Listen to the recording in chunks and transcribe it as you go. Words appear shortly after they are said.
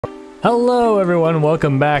Hello everyone,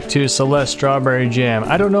 welcome back to Celeste Strawberry Jam.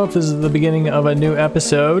 I don't know if this is the beginning of a new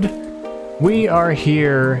episode. We are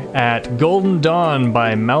here at Golden Dawn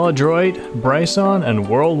by Maladroit, Bryson, and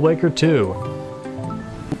World Waker 2.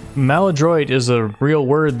 Maladroit is a real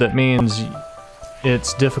word that means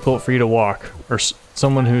it's difficult for you to walk, or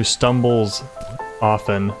someone who stumbles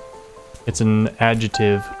often. It's an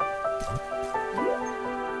adjective.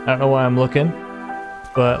 I don't know why I'm looking,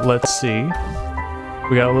 but let's see.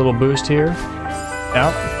 We got a little boost here.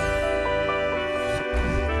 Out.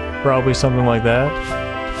 Probably something like that.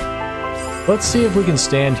 Let's see if we can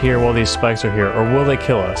stand here while these spikes are here, or will they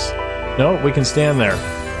kill us? No, we can stand there.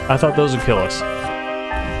 I thought those would kill us.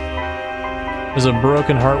 There's a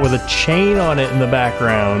broken heart with a chain on it in the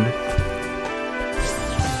background.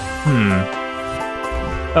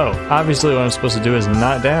 Oh, obviously what I'm supposed to do is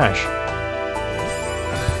not dash.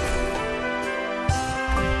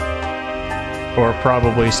 Or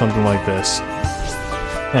probably something like this.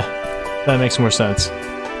 That makes more sense.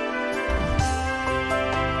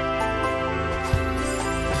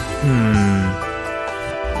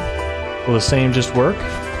 Will the same just work?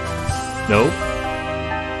 Nope.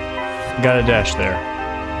 Gotta dash there.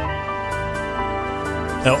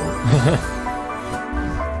 Nope.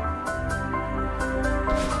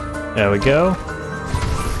 There we go.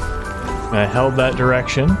 I held that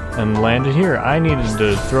direction and landed here. I needed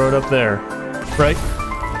to throw it up there. Right?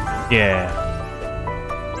 Yeah.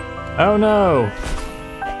 Oh no!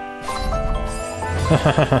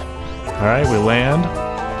 Alright, we land.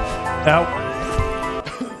 Ow!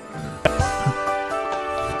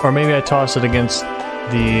 Or maybe I toss it against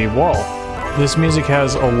the wall. This music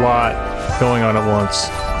has a lot going on at once.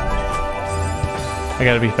 I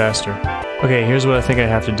gotta be faster. Okay, here's what I think I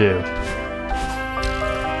have to do.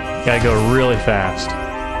 Gotta go really fast.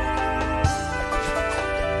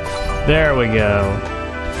 There we go.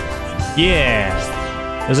 Yeah!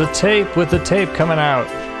 There's a tape with the tape coming out.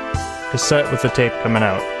 Cassette with the tape coming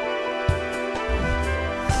out.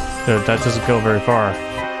 That doesn't go very far.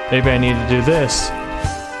 Maybe I need to do this.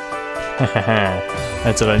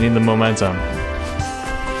 That's it, I need the momentum.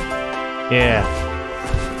 Yeah.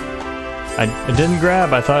 I didn't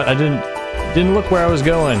grab, I thought I didn't look where I was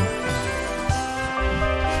going.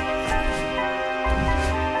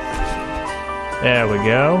 There we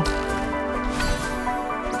go.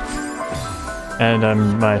 And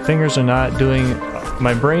my fingers are not doing...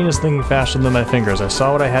 My brain is thinking faster than my fingers. I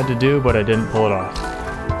saw what I had to do, but I didn't pull it off.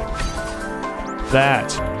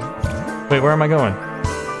 That. Wait, where am I going?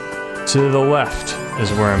 To the left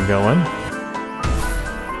is where I'm going.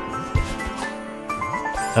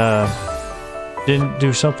 Didn't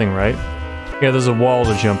do something right. Yeah, there's a wall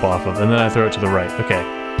to jump off of, and then I throw it to the right. Okay.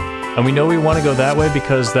 And we know we want to go that way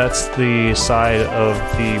because that's the side of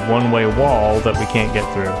the one-way wall that we can't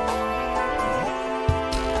get through.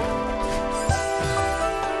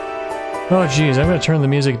 Oh geez, I'm gonna turn the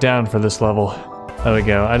music down for this level. There we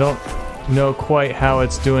go. I don't know quite how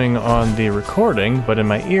it's doing on the recording, but in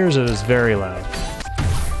my ears it is very loud.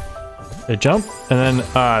 A jump, and then,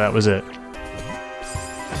 that was it.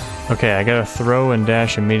 Okay, I gotta throw and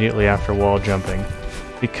dash immediately after wall jumping.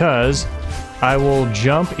 Because I will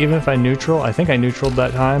jump even if I neutral. I think I neutraled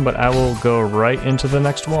that time, but I will go right into the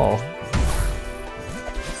next wall.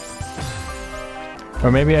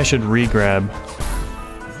 Or maybe I should re-grab.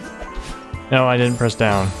 No, I didn't press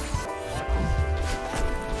down.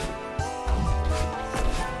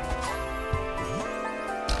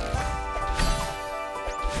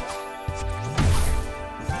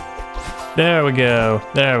 There we go.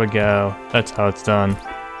 There we go. That's how it's done.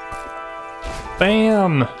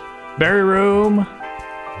 Bam! Berry room!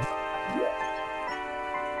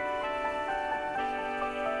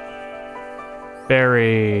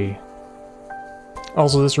 Berry.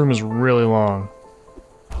 Also, this room is really long.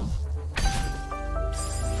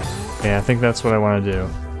 Yeah, I think that's what I want to do.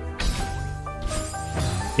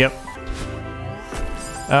 Yep.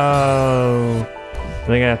 Oh. I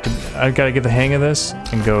think I've got to get the hang of this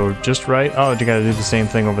and go just right. Oh, you got to do the same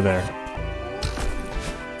thing over there.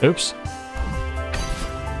 Oops.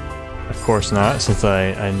 Of course not, since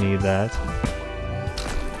I need that.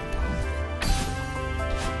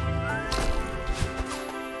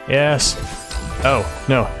 Yes. Oh,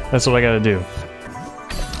 no, that's what I got to do.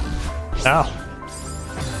 Ow.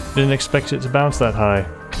 Didn't expect it to bounce that high.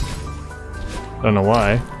 Don't know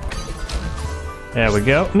why. There we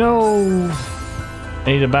go. No! I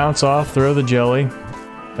need to bounce off, throw the jelly.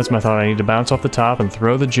 That's my thought. I need to bounce off the top and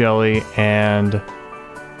throw the jelly and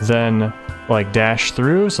then like dash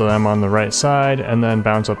through so that I'm on the right side and then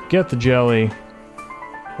bounce up, get the jelly.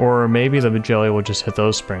 Or maybe the jelly will just hit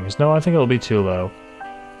those springs. No, I think it'll be too low.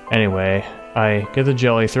 Anyway, I get the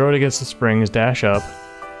jelly, throw it against the springs, dash up,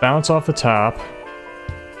 bounce off the top,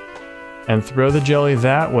 and throw the jelly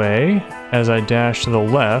that way as I dash to the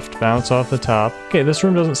left, bounce off the top. Okay, this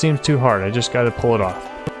room doesn't seem too hard. I just gotta pull it off.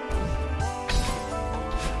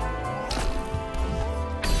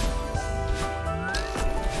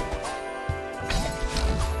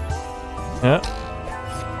 Yep.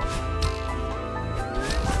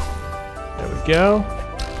 There we go.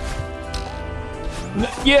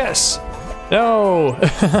 Yes! No!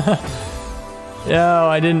 No,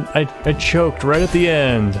 I didn't. I choked right at the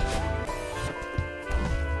end.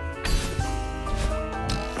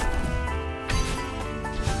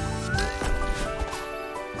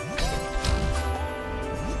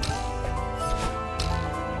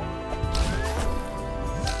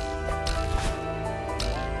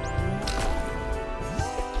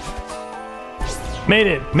 Made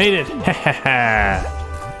it! Made it! Ha ha ha!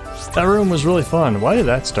 That room was really fun. Why did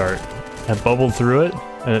that start? I bubbled through it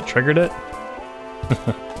and it triggered it?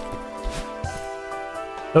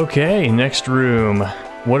 Okay, next room.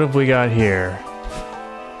 What have we got here?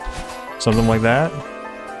 Something like that?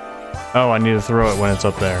 Oh, I need to throw it when it's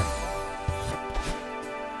up there.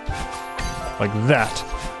 Like that.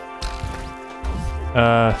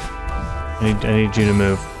 I need you to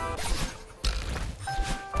move.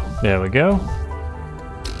 There we go.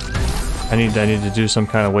 I need to do some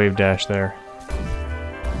kind of wave dash there.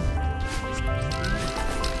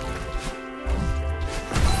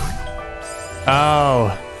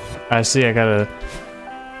 Oh, I see. I got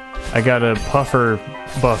a puffer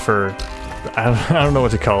buffer. I don't know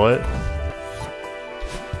what to call it.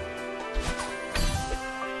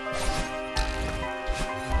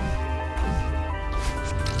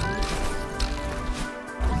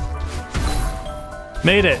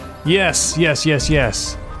 Made it! Yes, yes, yes,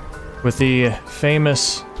 yes. With the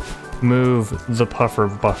famous move, the puffer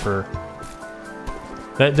buffer.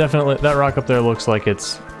 That rock up there looks like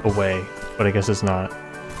it's away, but I guess it's not.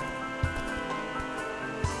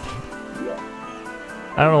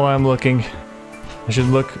 I don't know why I'm looking. I should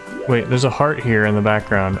look. Wait, there's a heart here in the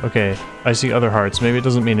background. Okay, I see other hearts. Maybe it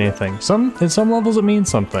doesn't mean anything. In some levels it means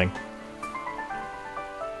something.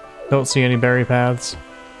 Don't see any berry paths.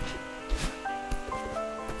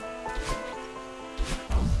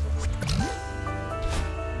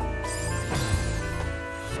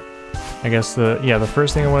 I guess the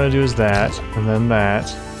first thing I want to do is that, and then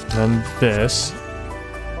this.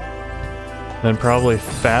 Then probably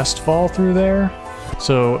fast fall through there.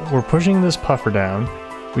 So we're pushing this puffer down.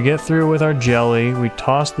 We get through with our jelly. We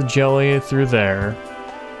toss the jelly through there.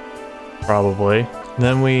 Probably.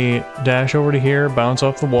 Then we dash over to here, bounce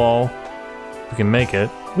off the wall. We can make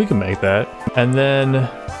it. We can make that. And then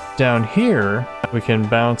down here, we can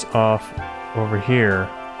bounce off over here.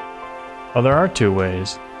 Oh, there are two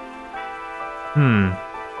ways.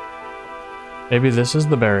 Maybe this is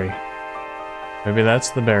the berry. Maybe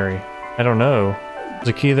that's the berry. I don't know. There's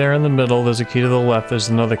a key there in the middle, there's a key to the left, there's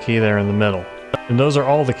another key there in the middle. And those are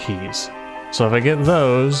all the keys. So if I get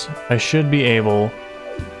those, I should be able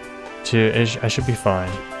to... I should be fine.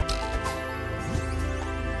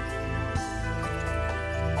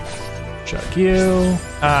 Chuck you.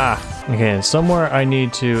 Ah! Okay, and somewhere I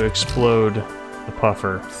need to explode the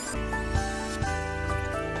puffer.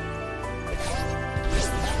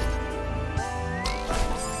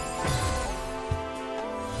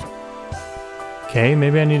 Okay,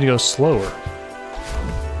 maybe I need to go slower.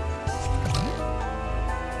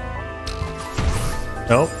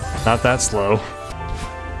 Nope, not that slow.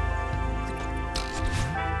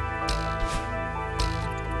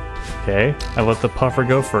 Okay, I let the puffer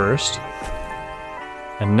go first.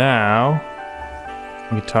 And now, I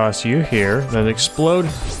can toss you here, then explode.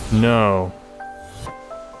 No.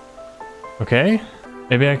 Okay,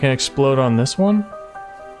 maybe I can explode on this one?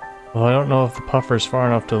 Well, I don't know if the puffer's far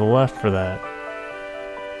enough to the left for that.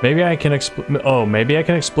 Maybe I can explode. Oh, maybe I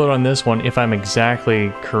can explode on this one if I'm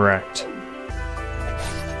exactly correct.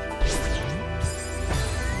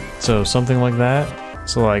 So something like that.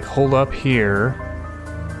 So like hold up here,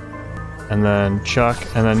 and then chuck,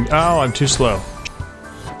 and then oh, I'm too slow.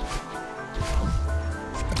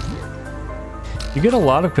 You get a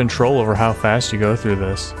lot of control over how fast you go through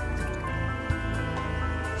this.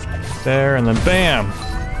 There, and then bam!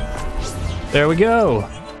 There we go!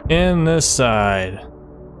 In this side.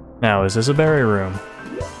 Now, is this a berry room?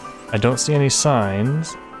 I don't see any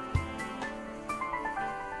signs.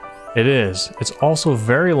 It is. It's also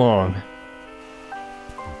very long.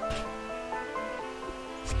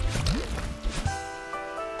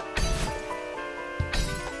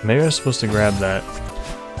 Maybe I was supposed to grab that.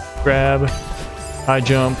 Grab. High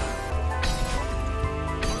jump.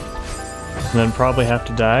 And then probably have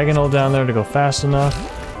to diagonal down there to go fast enough.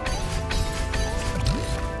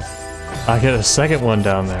 I get a second one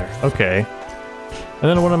down there. Okay. And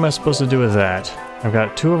then what am I supposed to do with that? I've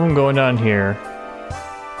got two of them going down here.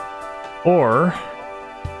 Or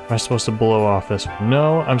am I supposed to blow off this one?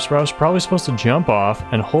 No, I was probably supposed to jump off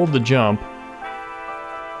and hold the jump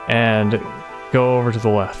and go over to the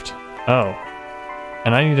left. Oh.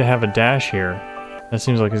 And I need to have a dash here. That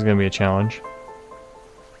seems like it's going to be a challenge.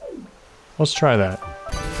 Let's try that.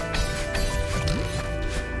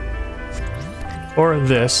 Or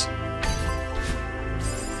this.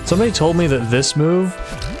 Somebody told me that this move,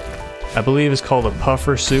 I believe, is called a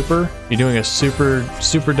puffer super. You're doing a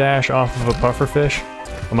super dash off of a puffer fish.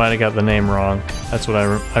 I might have got the name wrong. That's what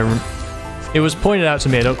it was pointed out to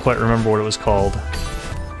me. I don't quite remember what it was called.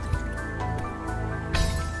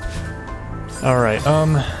 Alright,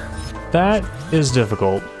 that is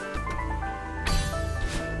difficult.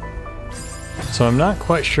 So I'm not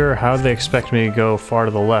quite sure how they expect me to go far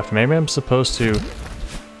to the left. Maybe I'm supposed to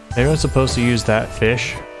use that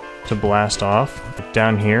fish to blast off, like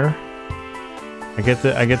down here. I get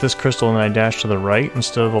this crystal and I dash to the right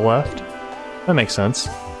instead of the left. That makes sense.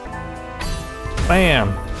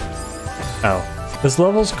 Bam! Oh. This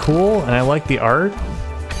level's cool and I like the art,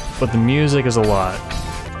 but the music is a lot.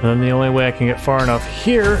 And then the only way I can get far enough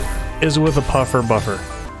here is with a puffer buffer.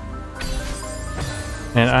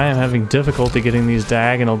 And I am having difficulty getting these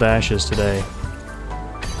diagonal dashes today.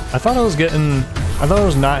 I thought I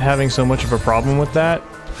was not having so much of a problem with that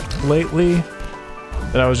lately,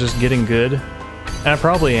 that I was just getting good. And I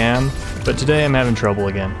probably am, but today I'm having trouble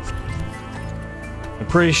again. I'm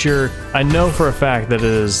pretty sure, I know for a fact that it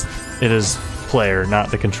is player, not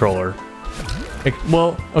the controller.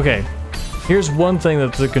 Well, okay. Here's one thing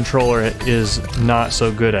that the controller is not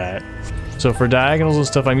so good at. So for diagonals and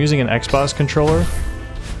stuff, I'm using an Xbox controller,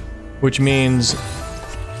 which means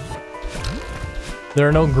there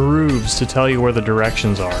are no grooves to tell you where the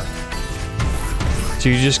directions are. So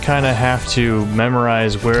you just kind of have to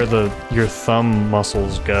memorize where your thumb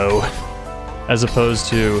muscles go, as opposed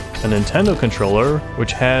to a Nintendo controller,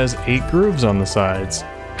 which has 8 grooves on the sides.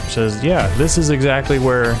 Which says, yeah, this is exactly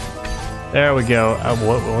where... There we go.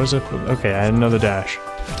 What was it? Okay, I had another dash.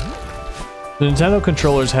 The Nintendo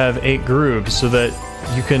controllers have 8 grooves so that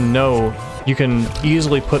you can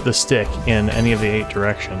easily put the stick in any of the 8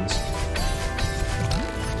 directions.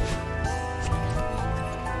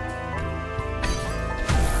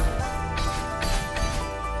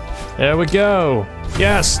 There we go!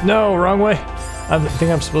 Yes! No! Wrong way! I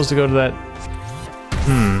think I'm supposed to go to that...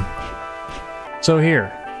 So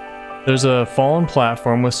here. There's a fallen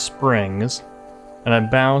platform with springs. And I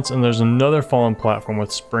bounce, and there's another fallen platform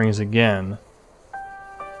with springs again.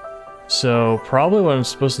 So probably what I'm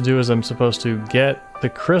supposed to do is I'm supposed to get the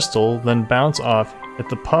crystal, then bounce off, hit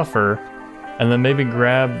the puffer, and then maybe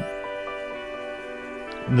grab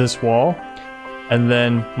this wall, and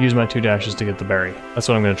then use my 2 dashes to get the berry. That's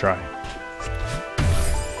what I'm going to try.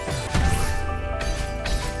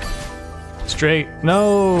 Straight.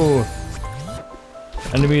 No!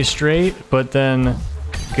 I need to be straight, but then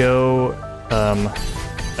go...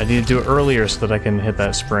 I need to do it earlier so that I can hit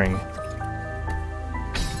that spring.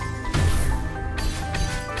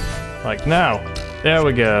 Like now. There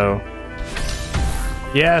we go.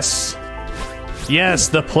 Yes! Yes,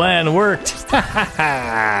 the plan worked! Ha ha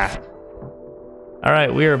ha!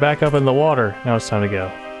 Alright, we are back up in the water. Now it's time to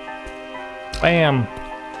go. Bam!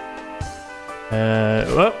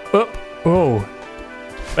 Whoa!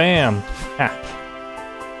 Bam! Ha!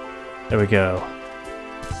 There we go.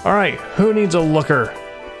 Alright, who needs a looker?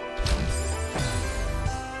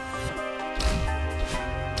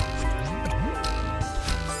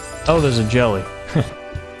 Oh, there's a jelly.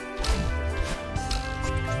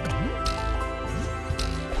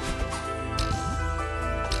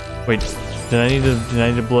 Wait, did I need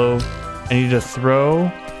to blow? I need to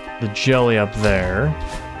throw the jelly up there.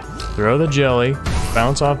 Throw the jelly,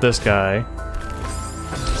 bounce off this guy,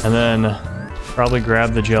 and then probably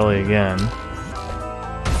grab the jelly again.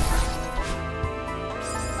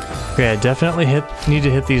 Okay, I definitely need to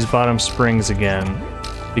hit these bottom springs again,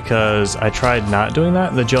 because I tried not doing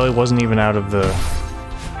that. The jelly wasn't even out of the...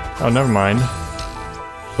 Oh, never mind.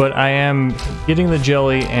 But I am getting the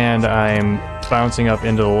jelly and I'm bouncing up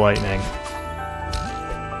into the lightning.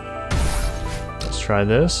 Let's try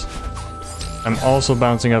this. I'm also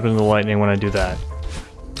bouncing up into the lightning when I do that.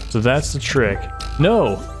 So that's the trick.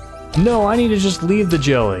 No! No, I need to just leave the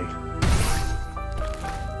jelly.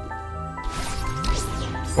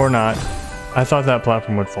 Or not. I thought that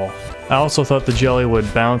platform would fall. I also thought the jelly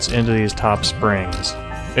would bounce into these top springs.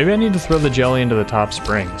 Maybe I need to throw the jelly into the top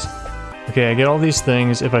springs. Okay, I get all these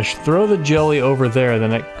things. If I throw the jelly over there,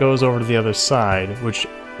 then it goes over to the other side, which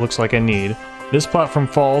looks like I need. This platform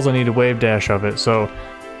falls, I need a wave dash of it, so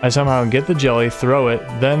I somehow get the jelly, throw it,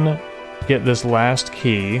 then get this last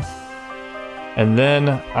key, and then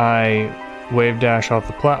I wave dash off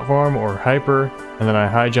the platform or hyper, and then I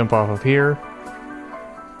high jump off of here.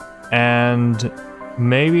 And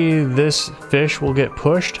maybe this fish will get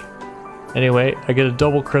pushed. Anyway, I get a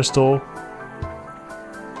double crystal,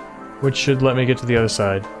 which should let me get to the other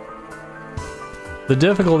side. The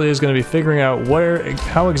difficulty is going to be figuring out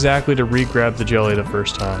how exactly to re-grab the jelly the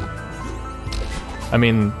first time. I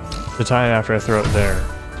mean, the time after I throw it there.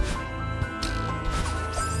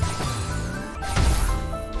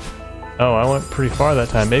 Oh, I went pretty far that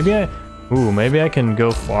time. Maybe I can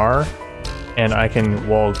go far and I can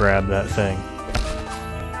wall grab that thing.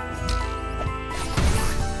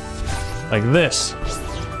 Like this.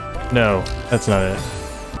 No, that's not it.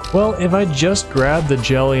 Well, if I just grab the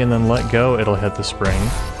jelly and then let go, it'll hit the spring.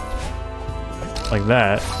 Like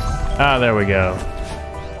that. Ah, there we go.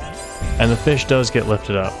 And the fish does get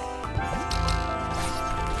lifted up.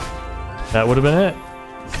 That would have been it.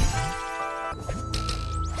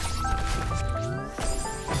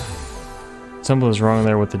 Something was wrong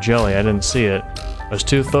there with the jelly. I didn't see it. I was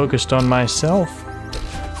too focused on myself.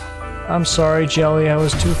 I'm sorry, jelly. I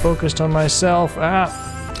was too focused on myself. Ah.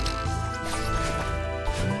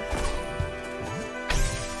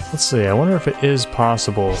 Let's see. I wonder if it is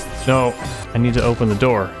possible. No, I need to open the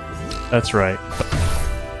door. That's right.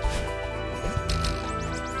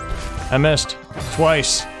 I missed.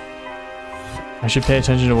 Twice. I should pay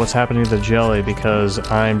attention to what's happening to the jelly because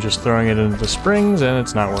I'm just throwing it into the springs and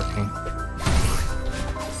it's not working.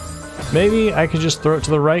 Maybe I could just throw it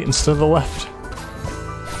to the right instead of the left.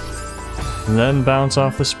 And then bounce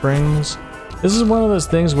off the springs. This is one of those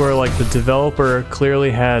things where like the developer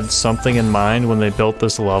clearly had something in mind when they built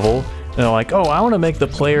this level. And they're like, oh, I want to make the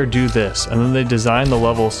player do this. And then they design the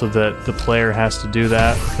level so that the player has to do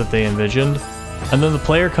that they envisioned. And then the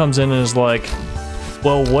player comes in and is like,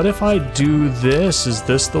 well, what if I do this? Is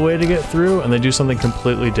this the way to get through? And they do something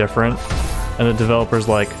completely different. And the developer's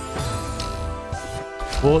like,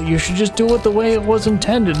 well, you should just do it the way it was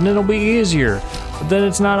intended and it'll be easier. But then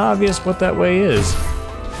it's not obvious what that way is.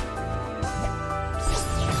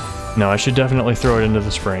 No, I should definitely throw it into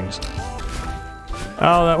the springs.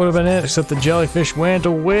 Oh, that would have been it, except the jellyfish went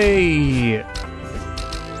away.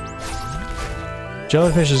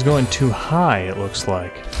 Jellyfish is going too high, it looks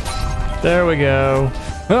like. There we go.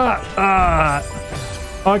 Ah! Ah!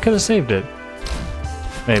 Oh, I could have saved it.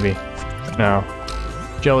 Maybe. No.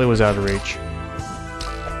 Jelly was out of reach.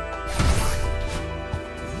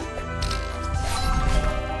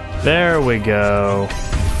 There we go.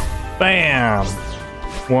 Bam!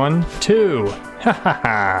 1, 2. Ha ha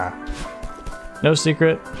ha. No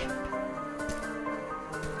secret.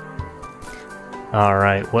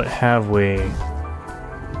 Alright, what have we?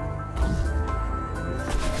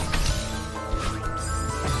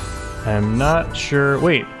 I'm not sure.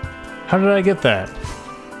 Wait, how did I get that?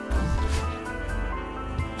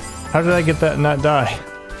 How did I get that and not die?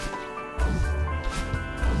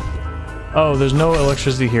 Oh, there's no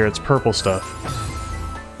electricity here, it's purple stuff.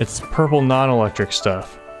 It's purple non-electric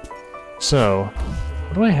stuff. So,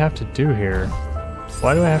 what do I have to do here?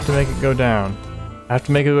 Why do I have to make it go down? I have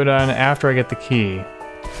to make it go down after I get the key.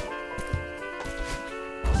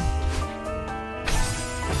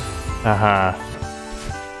 Aha.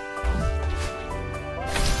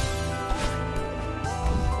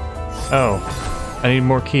 Oh, I need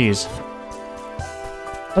more keys.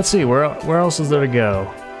 Let's see, where else is there to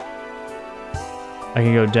go? I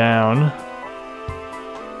can go down,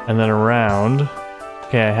 and then around.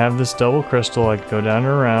 Okay, I have this double crystal, I can go down and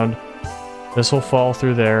around. This will fall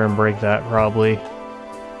through there and break that, probably.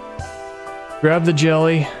 Grab the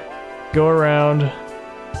jelly, go around.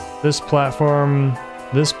 This platform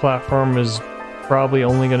is probably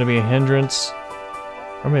only going to be a hindrance.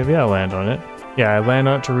 Or maybe I land on it. Yeah, I land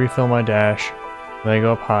on it to refill my dash. Then I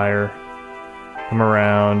go up higher, come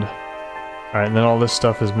around. Alright, and then all this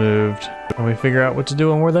stuff is moved. And we figure out what to do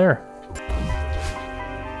when we're there.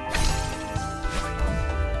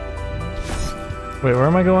 Wait, where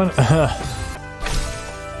am I going?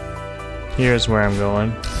 Here's where I'm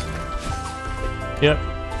going. Yep.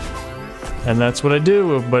 And that's what I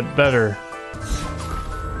do, but better.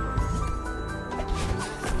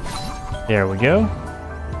 There we go.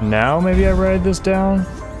 Now maybe I ride this down.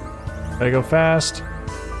 Gotta go fast.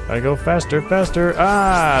 Gotta go faster, faster.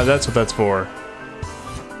 Ah, that's what that's for.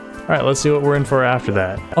 Alright, let's see what we're in for after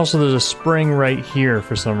that. Also, there's a spring right here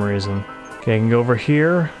for some reason. Okay, I can go over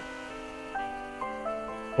here.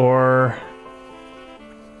 Or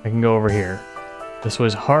I can go over here. This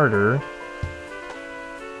way's harder.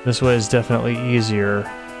 This way is definitely easier.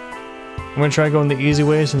 I'm gonna try going the easy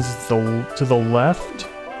way since it's to the left.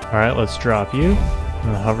 Alright, let's drop you. I'm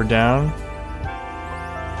gonna hover down.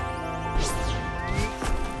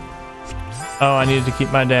 Oh, I needed to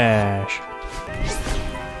keep my dash.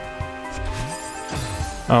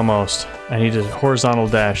 Almost. I need a horizontal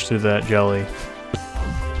dash through that jelly.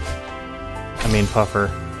 I mean puffer.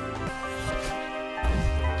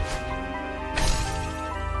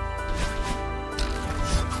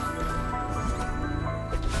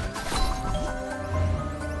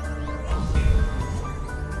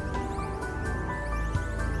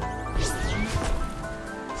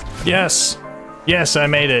 Yes! Yes, I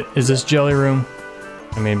made it! Is this jelly room?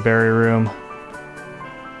 I mean berry room.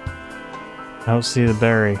 I don't see the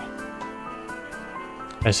berry.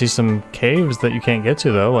 I see some caves that you can't get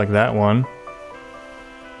to though, like that one.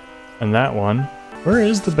 And that one. Where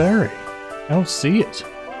is the berry? I don't see it.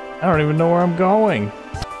 I don't even know where I'm going.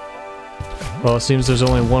 Well, it seems there's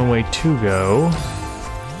only one way to go.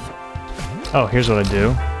 Oh, here's what I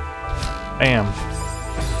do. Bam.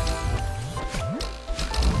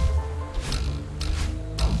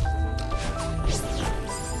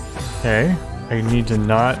 Okay, I need to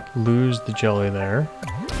not lose the jelly there.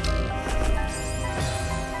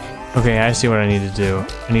 Okay, I see what I need to do.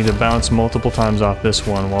 I need to bounce multiple times off this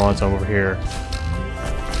one while it's over here.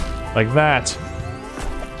 Like that.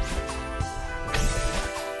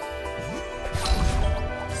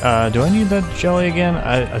 Do I need that jelly again?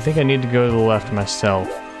 I think I need to go to the left myself.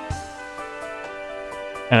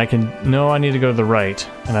 And I can... No, I need to go to the right.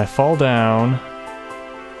 And I fall down...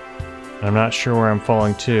 I'm not sure where I'm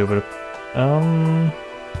falling to, but...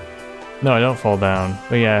 No, I don't fall down.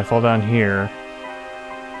 But yeah, I fall down here.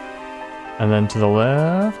 And then to the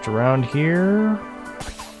left, around here...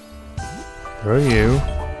 Throw you.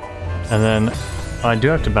 And then... I do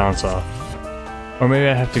have to bounce off. Or maybe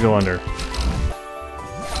I have to go under.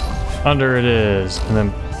 Under it is. And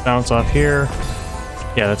then bounce off here.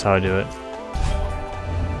 Yeah, that's how I do it.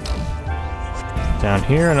 Down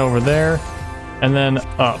here and over there. And then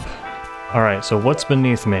up. Alright, so what's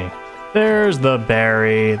beneath me? There's the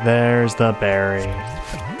berry. There's the berry.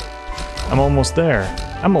 I'm almost there.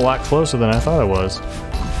 I'm a lot closer than I thought I was.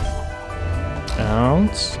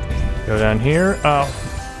 Bounce. Go down here. Oh.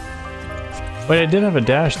 Wait, I did have a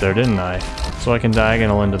dash there, didn't I? So I can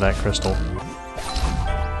diagonal into that crystal.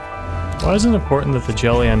 Why is it important that the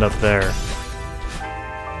jelly end up there?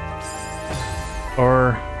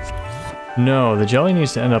 Or... No, the jelly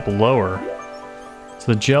needs to end up lower.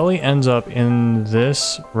 So the jelly ends up in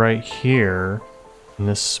this right here, in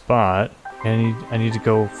this spot. And I need to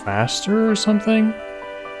go faster or something?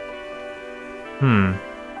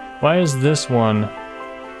 Why is this one...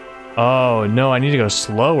 Oh, no, I need to go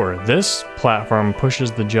slower. This platform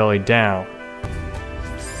pushes the jelly down.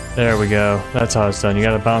 There we go. That's how it's done. You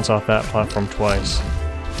gotta bounce off that platform twice.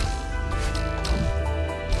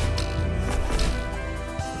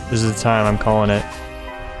 This is the time, I'm calling it.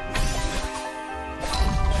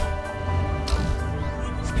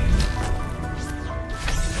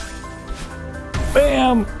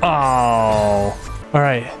 Bam! Oh!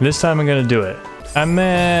 Alright, this time I'm gonna do it. I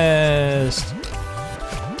missed!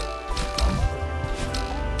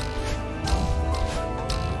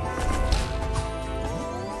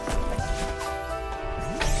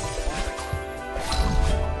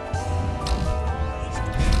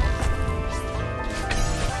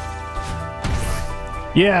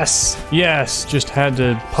 Yes! Yes! Just had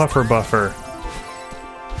to puffer buffer.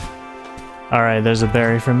 Alright, there's a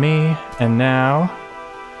berry for me, and now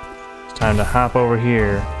it's time to hop over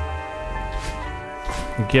here.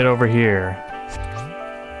 And get over here.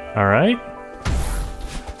 Alright.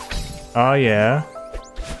 Oh yeah.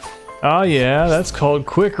 Oh yeah, that's called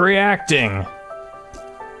quick reacting.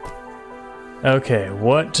 Okay,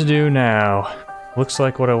 what to do now? Looks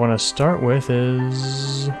like what I want to start with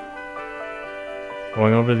is...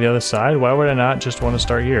 going over to the other side? Why would I not just want to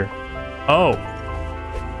start here? Oh!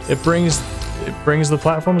 It brings the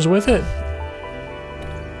platforms with it.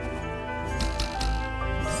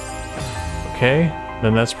 Okay,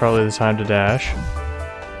 then that's probably the time to dash.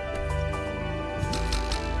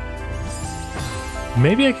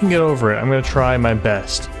 Maybe I can get over it. I'm gonna try my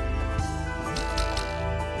best.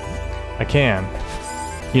 I can.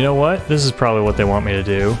 You know what? This is probably what they want me to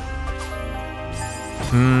do.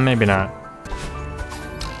 Maybe not.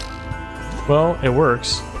 Well, it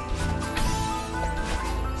works.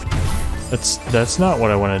 That's not what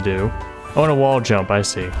I want to do. I want to wall jump, I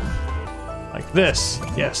see. Like this,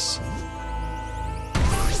 yes.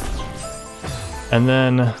 And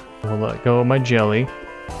then we'll let go of my jelly.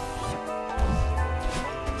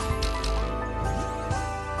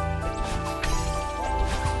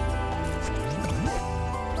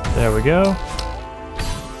 There we go.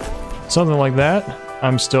 Something like that.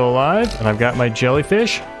 I'm still alive, and I've got my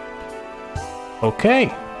jellyfish.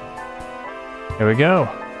 Okay. Here we go.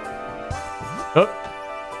 Oh.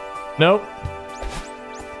 Nope.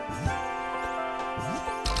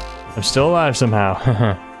 I'm still alive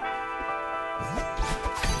somehow.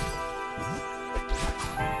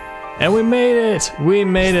 And we made it! We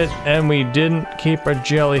made it, and we didn't keep our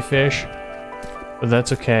jellyfish. But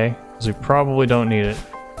that's okay, because we probably don't need it.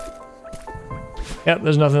 Yep,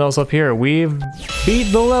 there's nothing else up here. We've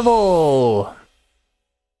beat the level!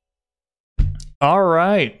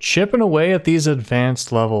 Alright, chipping away at these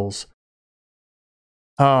advanced levels.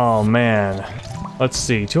 Oh man. Let's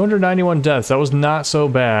see, 291 deaths, that was not so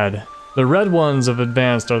bad. The red ones of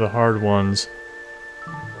advanced are the hard ones.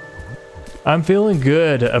 I'm feeling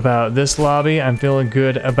good about this lobby, I'm feeling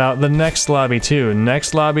good about the next lobby too.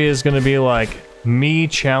 Next lobby is gonna be like me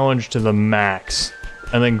challenged to the max.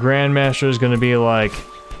 And then Grandmaster is gonna be like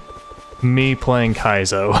me playing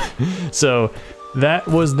Kaizo. So that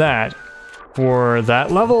was that for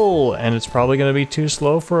that level, and it's probably going to be too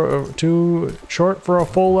short for a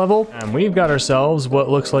full level. And we've got ourselves what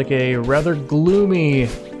looks like a rather gloomy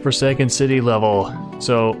Forsaken City level.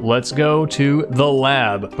 So let's go to The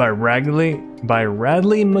Lab by Radley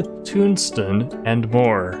McToonston and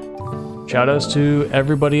more. Shoutouts to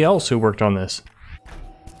everybody else who worked on this.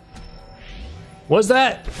 What's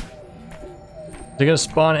that? They're gonna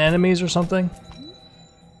spawn enemies or something?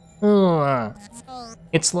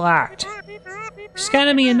 It's locked. There's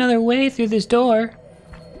gotta be another way through this door.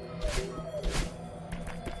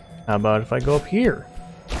 How about if I go up here?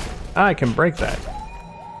 Ah, I can break that.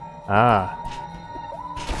 Ah.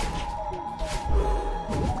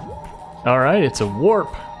 Alright, it's a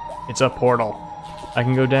warp. It's a portal. I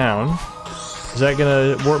can go down. Is that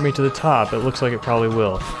gonna warp me to the top? It looks like it probably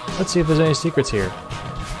will. Let's see if there's any secrets here.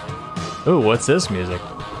 Ooh, what's this music?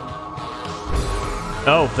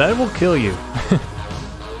 Oh, that will kill you.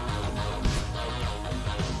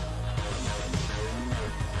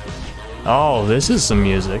 Oh, this is some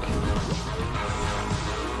music.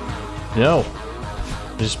 No.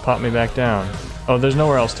 Just pop me back down. Oh, there's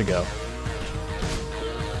nowhere else to go.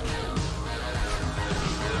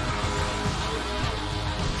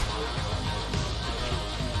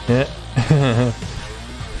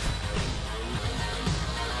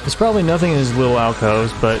 There's probably nothing in his little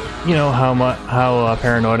alcoves, but you know how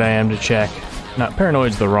paranoid I am to check. Not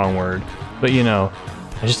paranoid's the wrong word, but you know,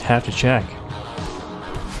 I just have to check.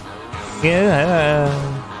 Yeah.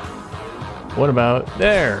 What about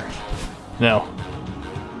there? No.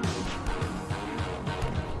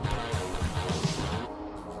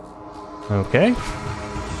 Okay.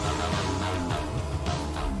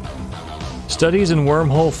 Studies in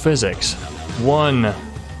wormhole physics. 1.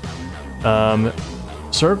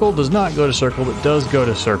 Circle does not go to circle, but does go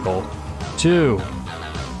to circle. 2.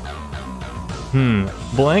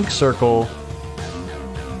 Blank circle.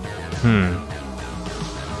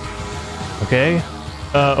 Okay.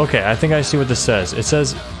 Okay, I think I see what this says. It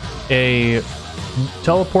says a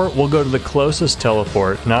teleport will go to the closest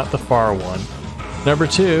teleport, not the far one. Number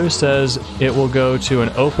 2 says it will go to an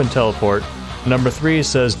open teleport. Number 3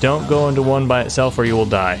 says don't go into one by itself or you will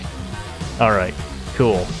die. Alright,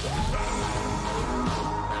 cool.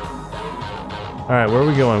 Alright, where are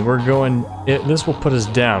we going? We're going... this will put us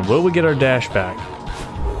down. Will we get our dash back?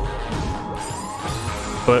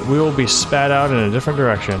 But we will be spat out in a different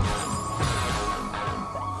direction.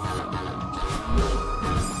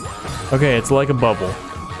 Okay, it's like a bubble.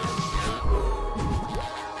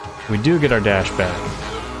 We do get our dash back.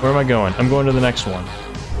 Where am I going? I'm going to the next one.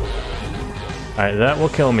 Alright, that will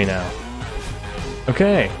kill me now.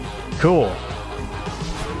 Okay, cool.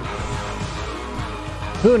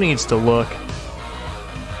 Who needs to look?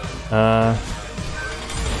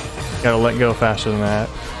 Gotta let go faster than that.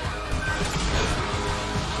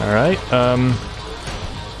 Alright,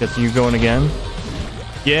 get you going again.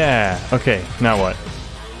 Yeah, okay, now what?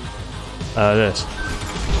 This.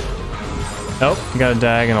 Oh, got a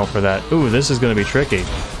diagonal for that. Ooh, this is gonna be tricky.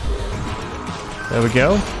 There we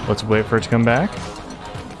go. Let's wait for it to come back.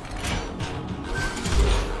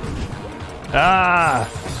 Ah!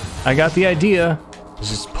 I got the idea. It's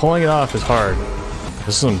just pulling it off is hard. This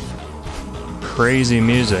is some crazy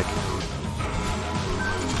music.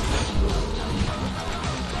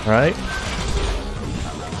 Right?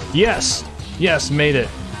 Yes! Yes, made it.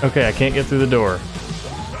 Okay, I can't get through the door.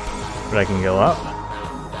 But I can go up.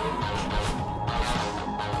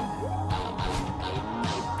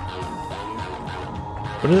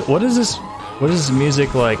 What is this? What is this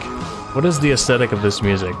music like? What is the aesthetic of this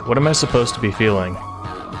music? What am I supposed to be feeling?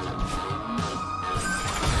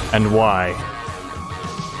 And why?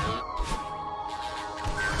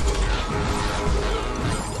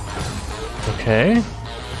 Okay.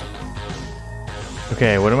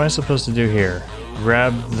 Okay, what am I supposed to do here?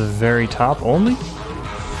 Grab the very top only?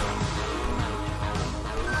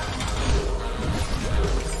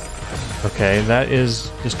 Okay, that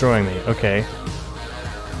is destroying me. Okay.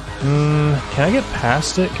 Can I get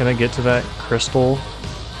past it? Can I get to that crystal?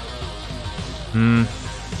 It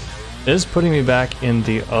is putting me back in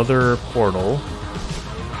the other portal.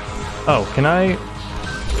 Oh, can I...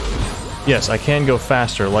 Yes, I can go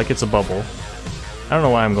faster, like it's a bubble. I don't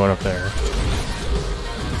know why I'm going up there.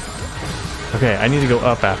 Okay, I need to go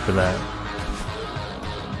up after that.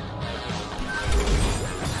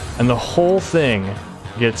 And the whole thing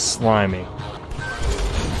gets slimy.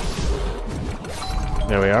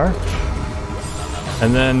 There we are.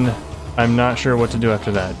 And then I'm not sure what to do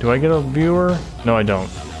after that. Do I get a viewer? No, I don't.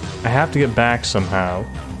 I have to get back somehow.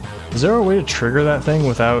 Is there a way to trigger that thing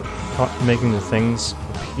without making the things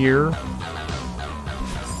appear?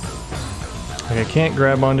 Like I can't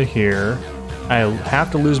grab onto here. I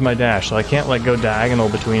have to lose my dash, so I can't like go diagonal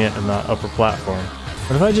between it and the upper platform.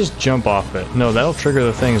 What if I just jump off it? No, that'll trigger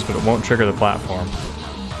the things, but it won't trigger the platform.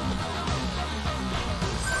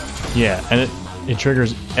 Yeah, and it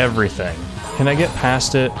triggers everything. Can I get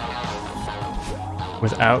past it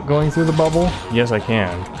without going through the bubble? Yes, I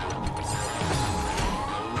can.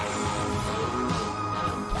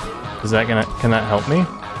 Is that gonna, can that help me?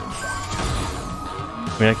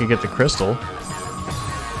 I mean, I could get the crystal.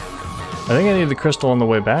 I think I need the crystal on the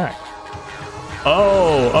way back.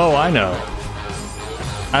 Oh, I know.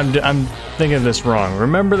 I'm thinking of this wrong.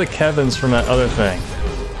 Remember the Kevins from that other thing.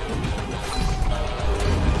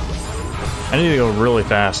 I need to go really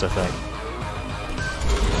fast, I think.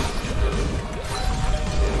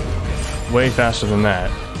 Way faster than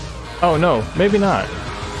that. Oh no, maybe not.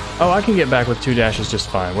 Oh, I can get back with 2 dashes just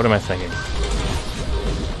fine. What am I thinking?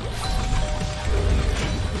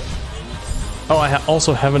 Oh, I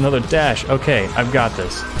also have another dash. Okay, I've got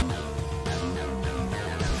this.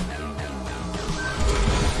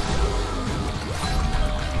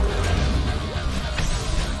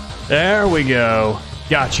 There we go.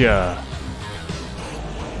 Gotcha.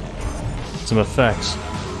 Some effects.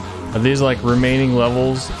 Are these like remaining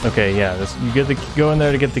levels? Okay, yeah. You get the go in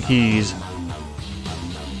there to get the keys.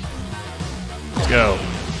 Let's go.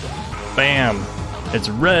 Bam. It's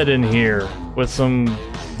red in here with some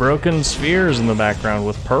broken spheres in the background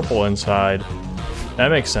with purple inside. That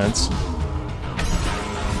makes sense.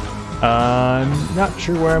 I'm not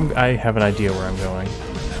sure where I have an idea where I'm going.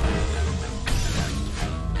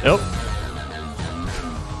 Nope.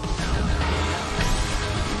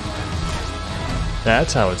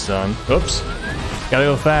 That's how it's done. Oops. Gotta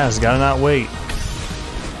go fast. Gotta not wait.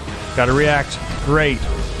 Gotta react. Great.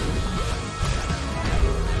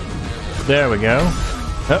 There we go.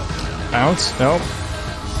 Oh, bounce. Nope.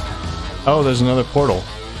 Oh, there's another portal.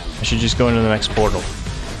 I should just go into the next portal.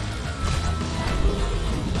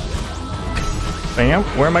 Bam.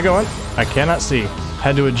 Where am I going? I cannot see.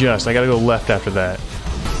 Had to adjust. I gotta go left after that.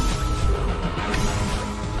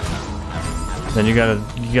 Then you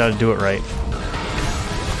gotta do it right.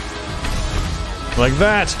 Like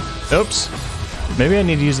that! Oops. Maybe I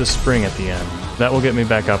need to use the spring at the end. That will get me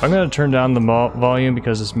back up. I'm gonna turn down the volume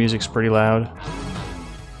because this music's pretty loud.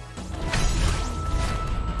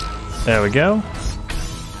 There we go.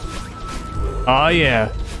 Oh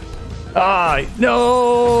yeah. Ah,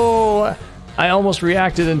 no! I almost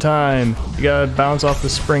reacted in time. You gotta bounce off the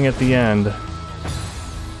spring at the end.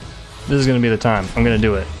 This is gonna be the time. I'm gonna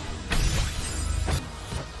do it.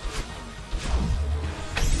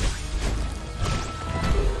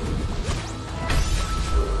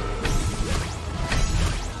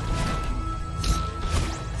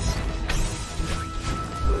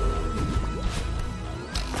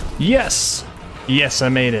 Yes! Yes, I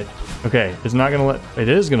made it. Okay, it's not gonna let... It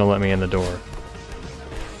is gonna let me in the door.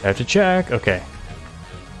 I have to check. Okay.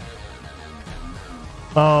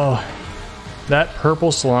 Oh, that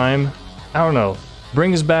purple slime, I don't know,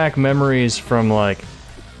 brings back memories from like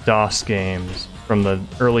DOS games from the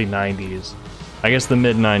early 90s. I guess the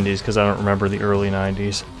mid 90s because I don't remember the early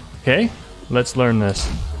 90s. Okay, let's learn this.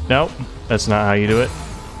 Nope, that's not how you do it.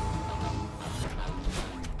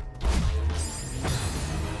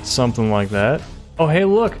 Something like that. Oh, hey,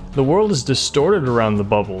 look, the world is distorted around the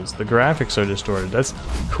bubbles. The graphics are distorted. That's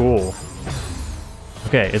cool.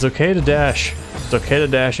 Okay, it's okay to dash. It's okay to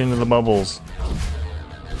dash into the bubbles.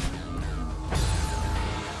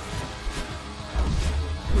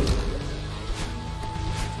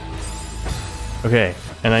 Okay,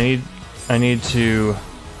 and I need to,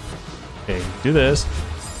 okay, do this.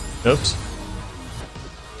 Oops.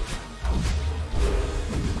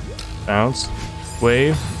 Bounce.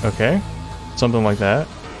 Wave. Okay. Something like that.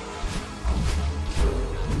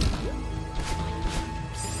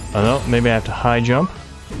 Oh no, maybe I have to high jump.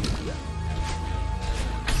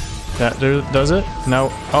 That does it? No.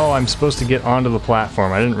 Oh, I'm supposed to get onto the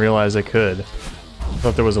platform. I didn't realize I could. I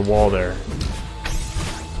thought there was a wall there.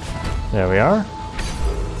 There we are.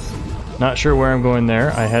 Not sure where I'm going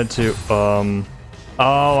there. I had to, oh,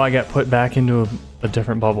 I got put back into a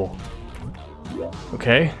different bubble.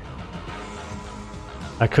 Okay.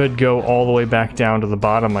 I could go all the way back down to the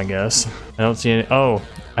bottom, I guess. I don't see any, oh,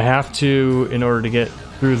 I have to, in order to get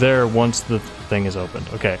through there once the thing is opened.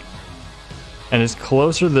 Okay. And it's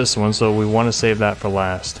closer to this one, so we want to save that for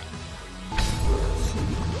last.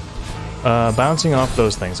 Bouncing off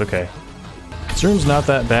those things, okay. This room's not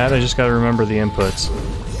that bad, I just gotta remember the inputs.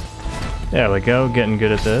 There we go, getting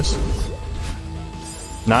good at this.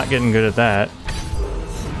 Not getting good at that.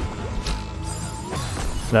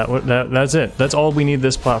 That's it. That's all we need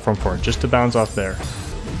this platform for, just to bounce off there.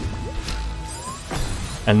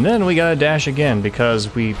 And then we gotta dash again,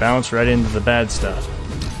 because we bounce right into the bad stuff.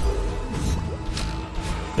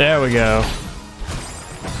 There we go.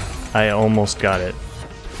 I almost got it.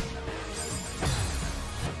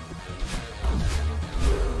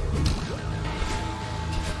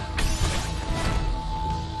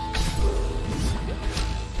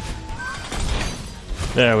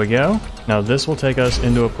 There we go. Now this will take us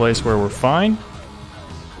into a place where we're fine.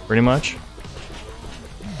 Pretty much.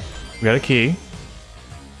 We got a key.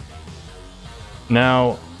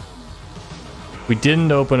 Now, we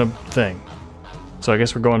didn't open a thing. So I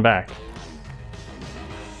guess we're going back.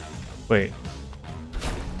 Wait.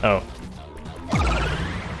 Oh.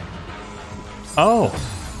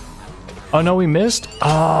 Oh! Oh no, we missed?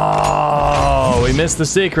 Oh! We missed the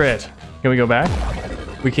secret! Can we go back?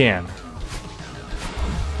 We can.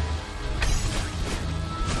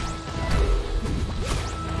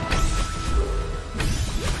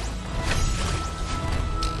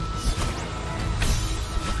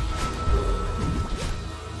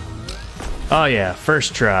 Oh yeah,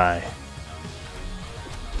 first try.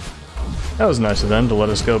 That was nice of them to let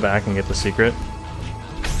us go back and get the secret.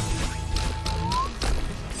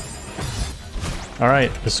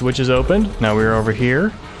 Alright, the switch is opened. Now we're over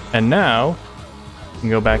here. And now, we can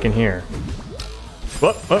go back in here.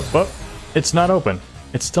 Whoop, whoop, whoop. It's not open.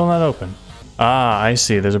 It's still not open. Ah, I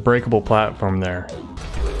see. There's a breakable platform there.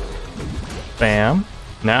 Bam.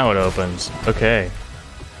 Now it opens. Okay.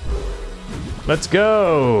 Let's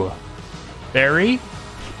go! Berry?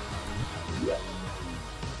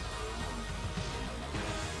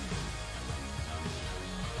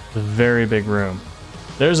 It's a very big room.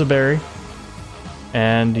 There's a berry.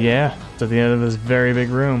 And yeah, it's at the end of this very big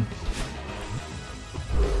room.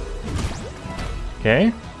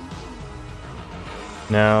 Okay.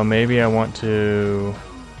 Now maybe I want to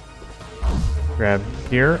grab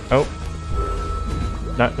here. Oh.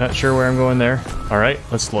 Not sure where I'm going there. Alright,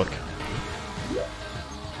 let's look.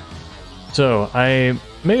 So,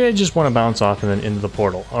 maybe I just want to bounce off and then into the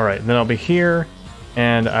portal. Alright, then I'll be here,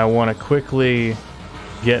 and I want to quickly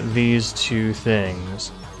get these two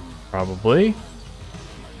things. Probably.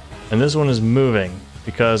 And this one is moving,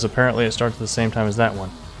 because apparently it starts at the same time as that one.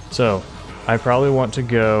 So, I probably want to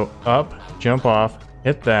go up, jump off,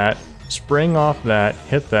 hit that, spring off that,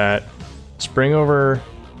 hit that, spring over...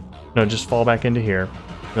 No, just fall back into here.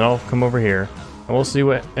 Then I'll come over here, and we'll see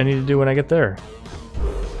what I need to do when I get there.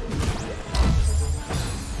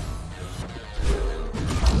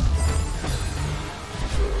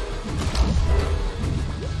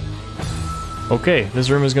 Okay, this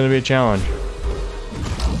room is going to be a challenge.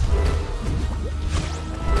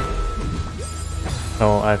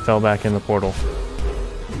 Oh, I fell back in the portal.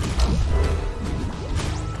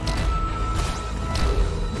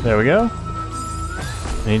 There we go.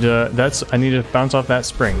 I need to bounce off that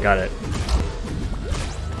spring. Got it.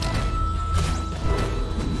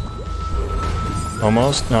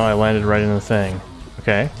 Almost. No, I landed right in the thing.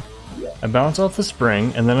 Okay. I bounce off the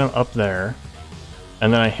spring, and then I'm up there.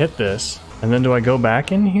 And then I hit this. And then do I go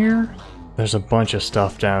back in here? There's a bunch of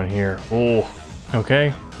stuff down here. Oh, okay.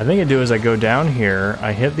 I think I do is I go down here,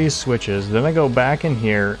 I hit these switches, then I go back in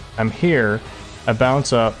here, I'm here, I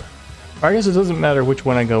bounce up. Or I guess it doesn't matter which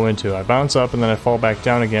one I go into. I bounce up and then I fall back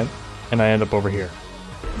down again, and I end up over here.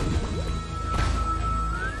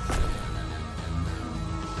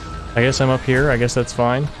 I guess I'm up here, I guess that's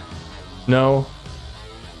fine. No.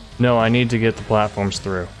 No, I need to get the platforms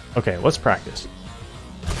through. Okay, let's practice.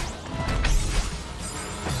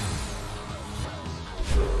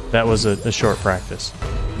 That was a short practice.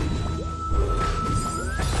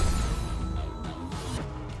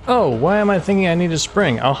 Oh, why am I thinking I need a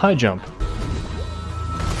spring? I'll high jump.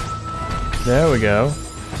 There we go.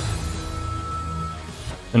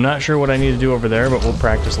 I'm not sure what I need to do over there, but we'll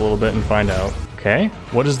practice a little bit and find out. Okay,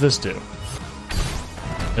 what does this do?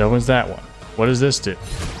 It opens that one. What does this do?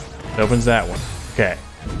 It opens that one. Okay.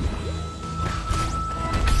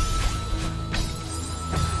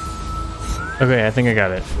 Okay, I think I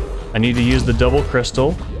got it. I need to use the double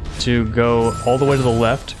crystal to go all the way to the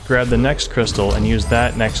left, grab the next crystal, and use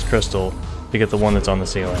that next crystal to get the one that's on the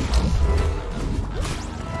ceiling.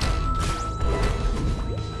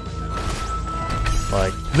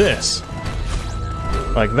 Like this.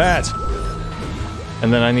 Like that.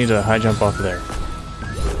 And then I need to high jump off of there.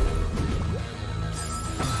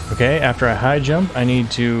 Okay, after I high jump, I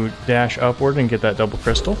need to dash upward and get that double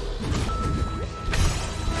crystal.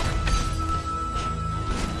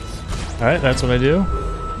 Alright, that's what I do.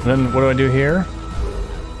 And then what do I do here?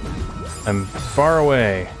 I'm far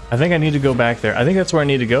away. I think I need to go back there. I think that's where I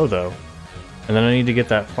need to go, though. And then I need to get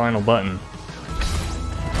that final button.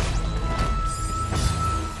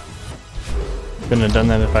 Couldn't have done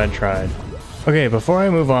that if I had tried. Okay, before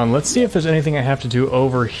I move on, let's see if there's anything I have to do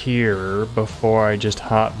over here before I just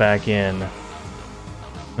hop back in.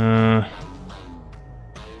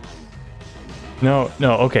 No,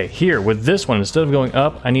 okay, here, with this one, instead of going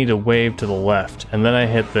up, I need to wave to the left, and then I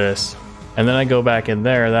hit this, and then I go back in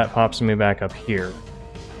there, that pops me back up here.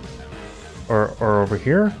 Or over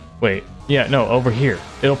here? Wait, yeah, no, over here.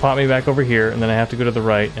 It'll pop me back over here, and then I have to go to the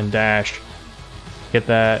right and dash, get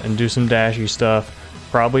that, and do some dashy stuff.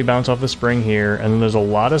 Probably bounce off the spring here, and then there's a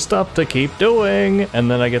lot of stuff to keep doing, and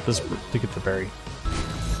then I get this to get the berry.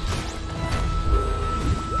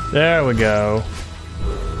 There we go.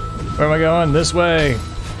 Where am I going? This way.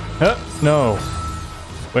 No.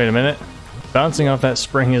 Wait a minute. Bouncing off that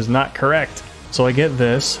spring is not correct. So I get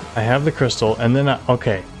this, I have the crystal, and then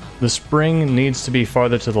okay. The spring needs to be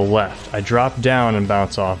farther to the left. I drop down and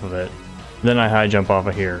bounce off of it. Then I high jump off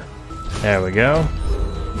of here. There we go.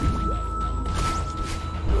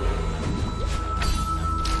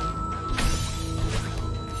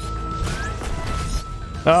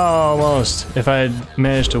 Oh, almost. If I had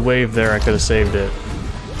managed to wave there, I could have saved it.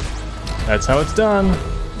 That's how it's done.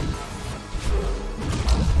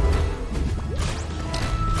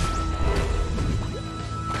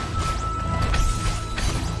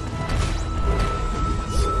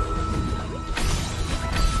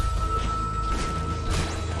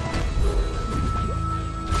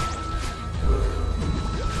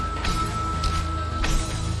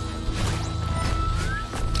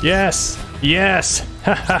 Yes! Yes!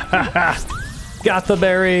 Ha ha ha ha! Got the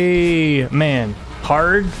berry! Man,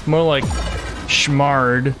 hard? More like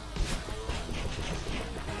schmard.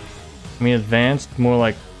 I mean advanced, more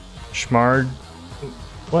like schmard.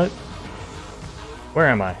 What? Where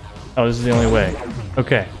am I? Oh, this is the only way.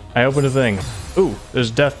 Okay, I opened a thing. Ooh, there's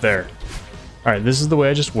death there. Alright, this is the way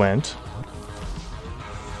I just went.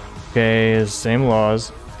 Okay, same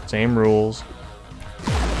laws, same rules.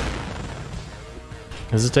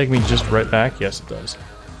 Does it take me just right back? Yes, it does.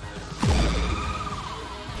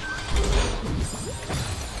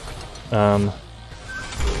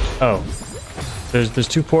 Oh. There's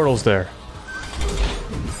two portals there.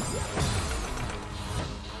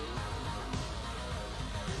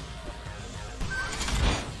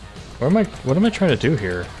 What am I trying to do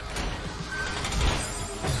here?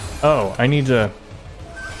 Oh, I need to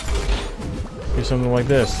do something like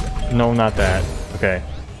this. No, not that. Okay.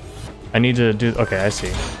 I need to do... Okay, I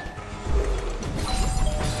see.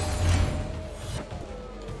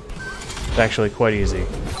 It's actually quite easy.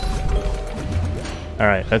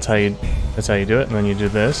 Alright, that's how you do it, and then you do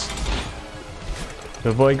this to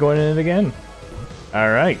avoid going in it again.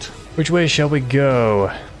 Alright. Which way shall we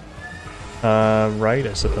go? Right,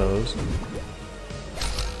 I suppose.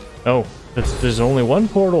 Oh, there's only one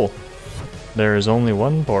portal. There is only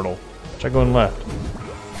one portal. Try going left.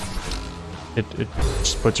 It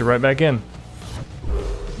just puts it right back in.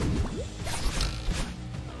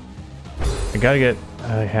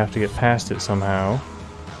 I have to get past it somehow.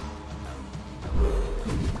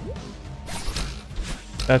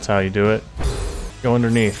 That's how you do it. Go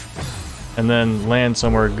underneath. And then land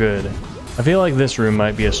somewhere good. I feel like this room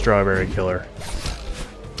might be a strawberry killer.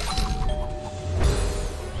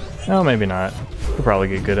 Oh, maybe not. We'll probably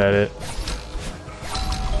get good at it.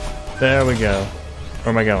 There we go. Where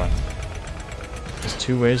am I going? There's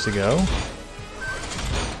two ways to go.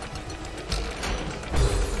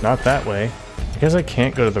 Not that way. I guess I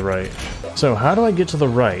can't go to the right. So how do I get to the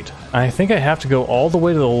right? I think I have to go all the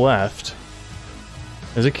way to the left.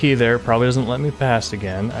 There's a key there. Probably doesn't let me pass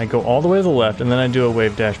again. I go all the way to the left, and then I do a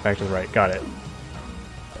wave dash back to the right. Got it.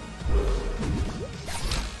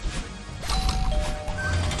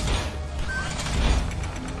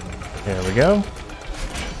 There we go.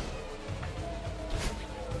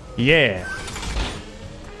 Yeah.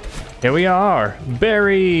 Here we are.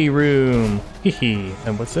 Berry room. Hee.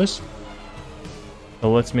 And what's this? It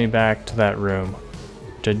lets me back to that room,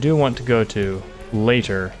 which I do want to go to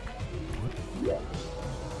later.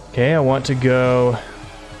 Okay, I want to go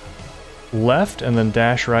left and then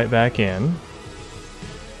dash right back in. And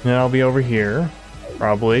then I'll be over here,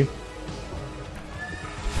 probably.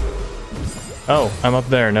 Oh, I'm up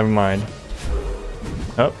there, never mind.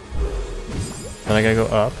 Up. Then I gotta go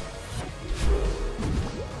up.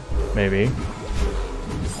 Maybe.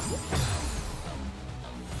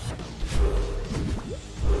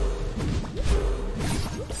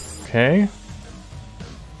 Okay.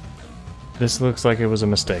 This looks like it was a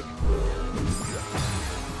mistake.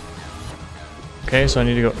 Okay, so I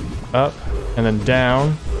need to go up and then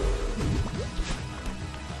down.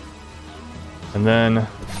 And then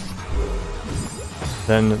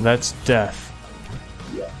that's death.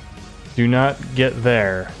 Do not get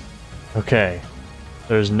there. Okay.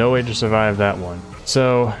 There's no way to survive that one.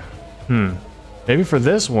 So, maybe for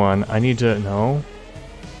this one, I need to, no.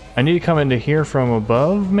 I need to come into here from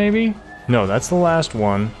above, maybe? No, that's the last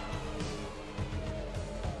one.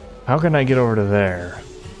 How can I get over to there?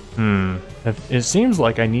 It seems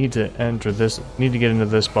like I need to enter this, need to get into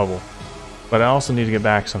this bubble. But I also need to get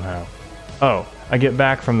back somehow. Oh, I get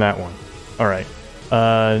back from that one. Alright.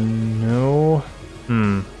 No.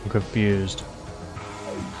 I'm confused.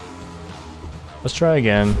 Let's try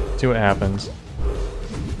again, see what happens.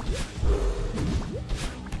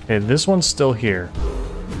 Okay, this one's still here.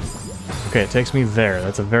 Okay, it takes me there.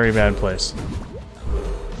 That's a very bad place.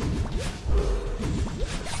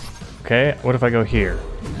 Okay, what if I go here?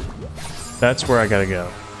 That's where I gotta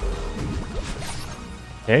go.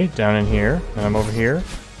 Okay, down in here. And I'm over here.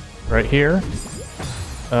 Right here.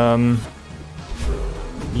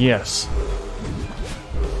 Yes.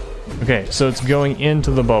 Okay, so it's going into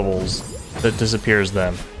the bubbles that disappears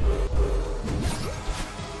them.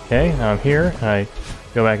 Okay, now I'm here. I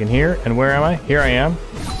go back in here. And where am I? Here I am.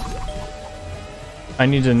 I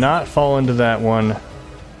need to not fall into that one.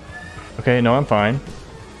 Okay, no, I'm fine.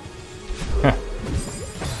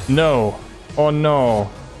 No. Oh no.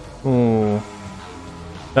 Ooh.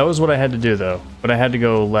 That was what I had to do though. But I had to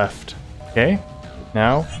go left. Okay.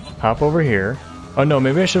 Now, hop over here. Oh no,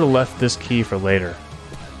 maybe I should have left this key for later.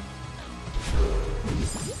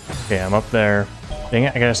 Okay, I'm up there. Dang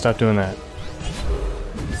it, I gotta stop doing that.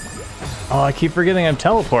 Oh, I keep forgetting I'm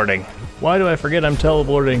teleporting. Why do I forget I'm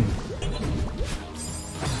teleporting?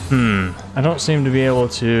 I don't seem to be able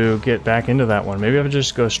to get back into that one. Maybe if I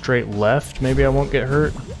just go straight left, maybe I won't get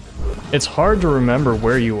hurt. It's hard to remember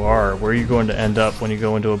where you are, where you're going to end up when you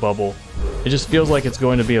go into a bubble. It just feels like it's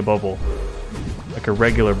going to be a bubble. Like a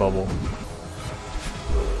regular bubble.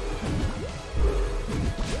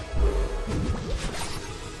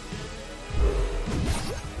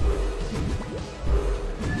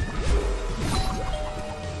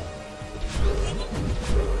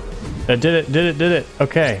 I did it.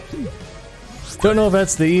 Okay. Don't know if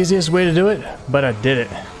that's the easiest way to do it, but I did it.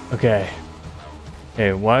 Okay.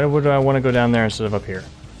 Okay, why would I want to go down there instead of up here?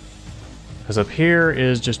 Because up here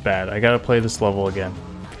is just bad. I gotta play this level again.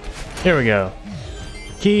 Here we go.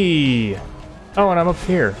 Key! Oh, and I'm up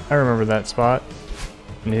here. I remember that spot.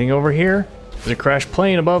 Anything over here? There's a crashed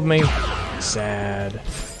plane above me. Sad.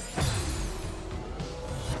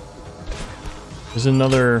 There's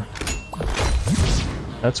another...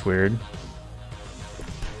 That's weird.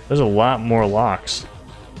 There's a lot more locks.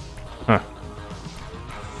 Huh.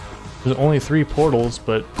 There's only 3 portals,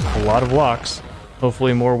 but a lot of locks.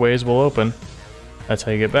 Hopefully more ways will open. That's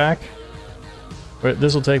how you get back.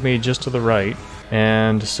 This will take me just to the right.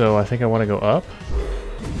 And so I think I want to go up.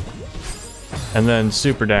 And then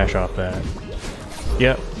super dash off that.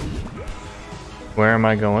 Yep. Where am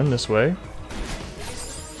I going? This way.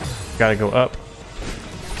 Gotta go up.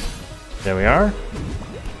 There we are.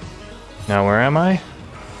 Now where am I?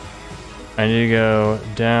 I need to go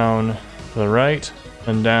down to the right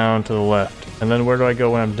and down to the left. And then where do I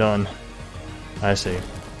go when I'm done? I see.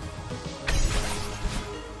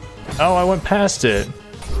 Oh, I went past it.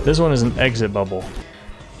 This one is an exit bubble.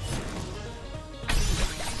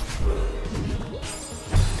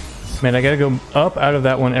 Man, I gotta go up out of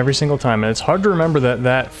that one every single time. And it's hard to remember that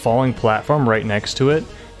that falling platform right next to it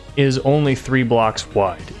is only 3 blocks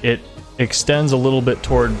wide. It extends a little bit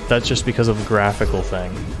toward... That's just because of the graphical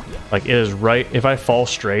thing. Like, it is right. If I fall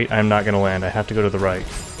straight, I'm not going to land. I have to go to the right.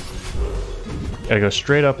 Gotta go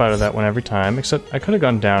straight up out of that one every time, except I could have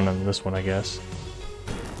gone down on this one, I guess.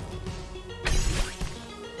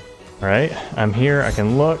 Alright, I'm here. I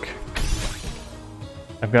can look.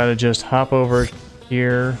 I've got to just hop over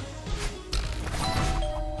here.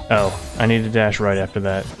 Oh, I need to dash right after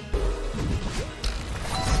that.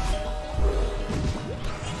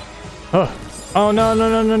 Oh, oh no, no,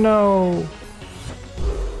 no, no, no!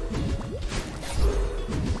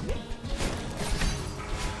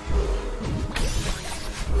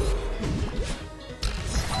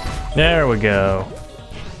 There we go.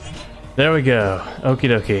 There we go. Okie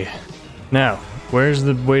dokie. Now, where's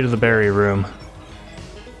the way to the berry room?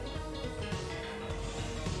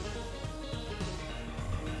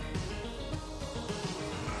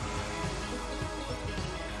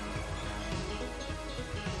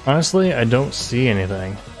 Honestly, I don't see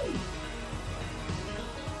anything.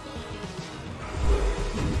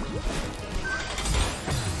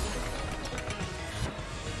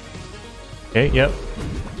 Okay, yep.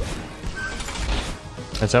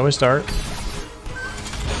 That's how we start.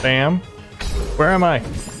 Bam. Where am I?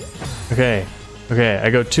 Okay. Okay, I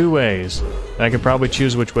go two ways. I can probably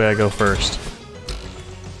choose which way I go first.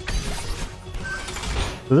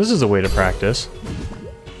 So this is a way to practice.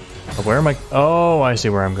 But where am I? Oh, I see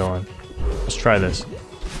where I'm going. Let's try this.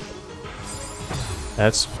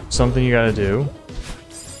 That's something you gotta do.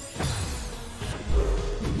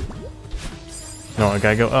 No, I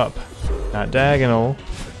gotta go up. Not diagonal.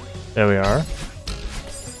 There we are.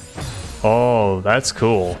 Oh, that's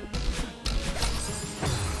cool.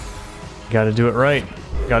 Gotta do it right.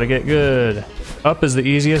 Gotta get good. Up is the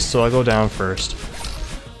easiest, so I'll go down first.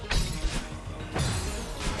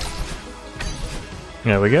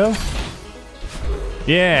 There we go.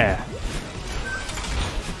 Yeah!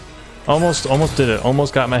 Almost did it.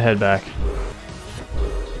 Almost got my head back.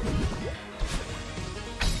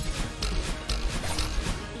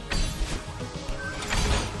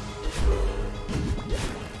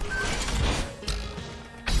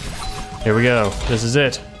 Here we go. This is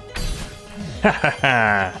it. Ha ha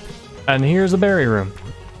ha! And here's the berry room.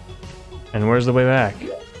 And where's the way back?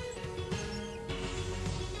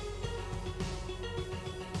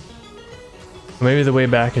 Maybe the way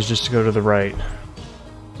back is just to go to the right.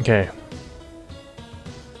 Okay.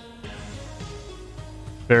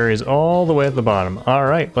 Berries all the way at the bottom.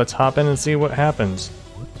 Alright, let's hop in and see what happens.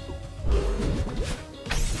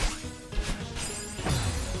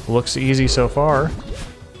 Looks easy so far.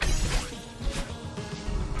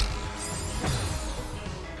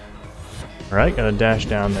 Alright, gotta dash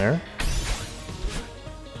down there.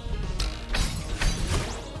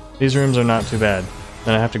 These rooms are not too bad.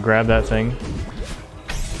 Then I have to grab that thing.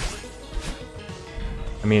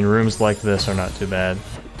 I mean, rooms like this are not too bad.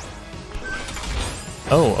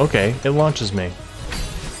 Oh, okay, it launches me.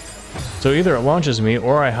 So either it launches me,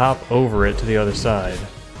 or I hop over it to the other side.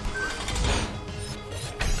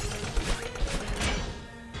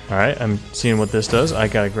 Alright, I'm seeing what this does. I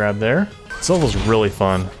gotta grab there. This level's really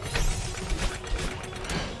fun.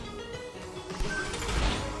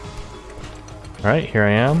 Alright, here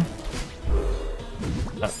I am.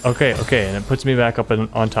 Okay, and it puts me back up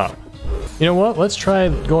on top. You know what? Let's try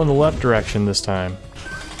going the left direction this time.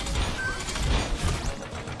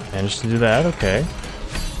 Managed to do that, okay.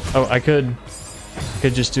 Oh, I could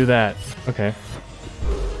just do that. Okay.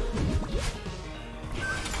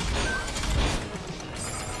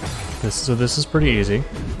 So this is pretty easy.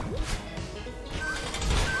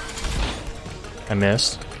 I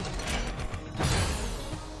missed.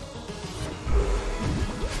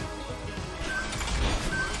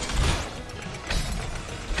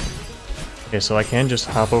 Okay, so I can just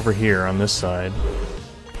hop over here on this side.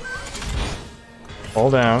 Fall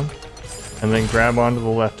down, and then grab onto the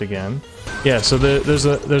left again. Yeah, so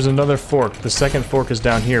there's another fork. The second fork is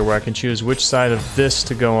down here where I can choose which side of this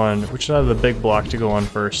to go on, which side of the big block to go on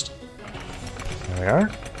first. There we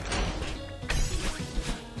are.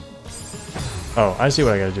 Oh, I see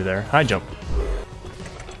what I gotta do there. High jump.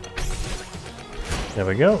 There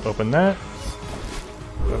we go, open that.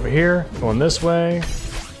 Over here, going this way.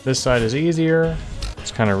 This side is easier.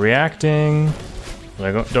 It's kind of reacting.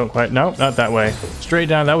 I don't quite, nope, not that way. Straight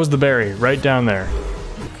down, that was the berry, right down there.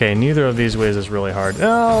 Okay, neither of these ways is really hard.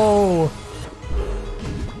 No!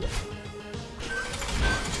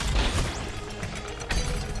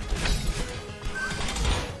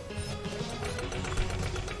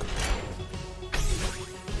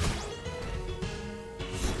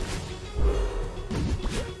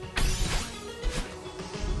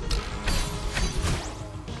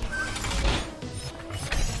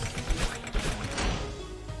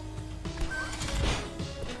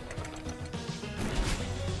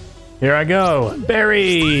 Here I go.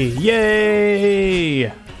 Berry!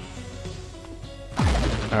 Yay!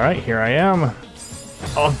 Alright, here I am.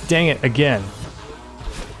 Oh, dang it, again.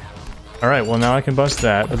 Alright, well now I can bust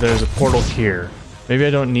that, but there's a portal here. Maybe I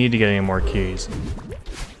don't need to get any more keys.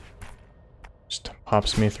 Just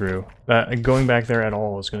pops me through. Going back there at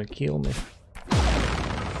all is gonna kill me.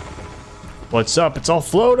 What's up? It's all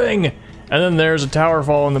floating! And then there's a tower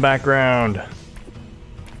fall in the background.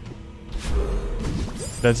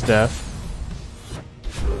 That's death.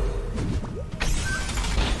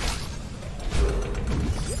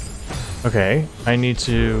 Okay, I need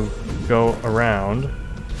to go around.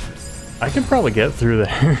 I can probably get through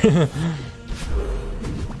there.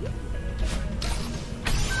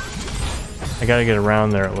 I gotta get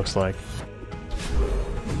around there, it looks like.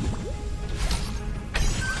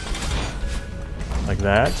 Like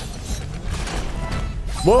that.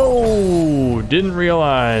 Whoa! Didn't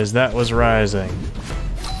realize that was rising.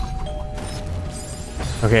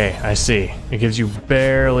 Okay, I see. It gives you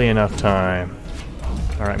barely enough time.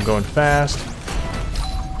 Alright, I'm going fast.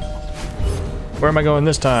 Where am I going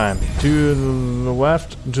this time? To the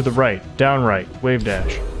left? To the right. Down right. Wave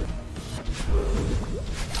dash.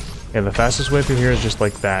 Yeah, the fastest way through here is just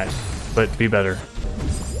like that. But be better.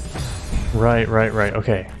 Right.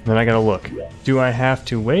 Okay. Then I gotta look. Do I have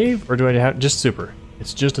to wave or do I have just super?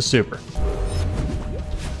 It's just a super.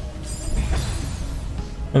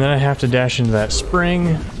 And then I have to dash into that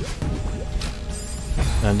spring.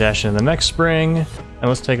 And dash into the next spring. And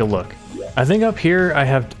let's take a look. I think up here I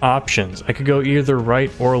have options. I could go either right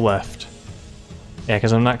or left. Yeah,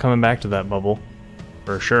 because I'm not coming back to that bubble.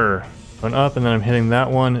 For sure. Going up and then I'm hitting that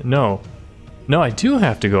one. No. No, I do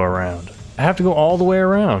have to go around. I have to go all the way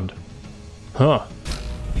around. Huh.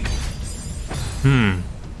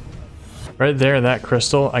 Right there, that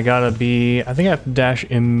crystal, I gotta be... I think I have to dash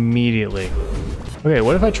immediately. Okay,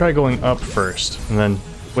 what if I try going up first, and then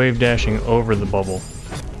wave dashing over the bubble?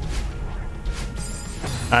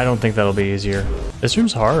 I don't think that'll be easier. This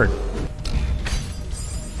room's hard.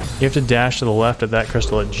 You have to dash to the left at that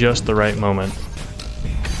crystal at just the right moment.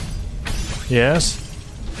 Yes?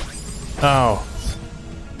 Oh.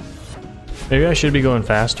 Maybe I should be going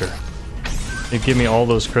faster. It'd give me all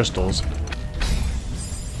those crystals.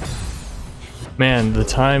 Man, the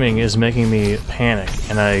timing is making me panic,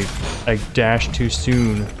 and I dash too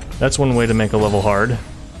soon. That's one way to make a level hard.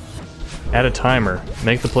 Add a timer.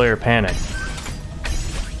 Make the player panic.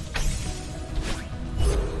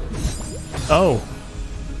 Oh!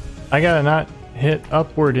 I gotta not hit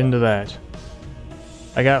upward into that.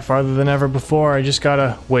 I got farther than ever before, I just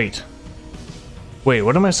gotta wait. Wait,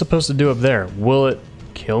 what am I supposed to do up there? Will it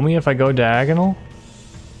kill me if I go diagonal?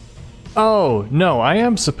 Oh, no, I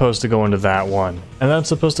am supposed to go into that one. And then I'm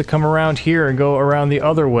supposed to come around here and go around the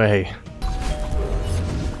other way.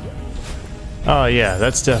 Oh yeah,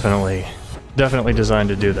 that's definitely designed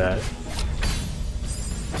to do that.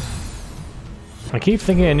 I keep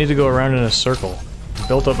thinking I need to go around in a circle. I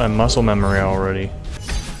built up my muscle memory already.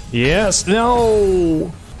 Yes,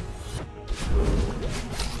 no!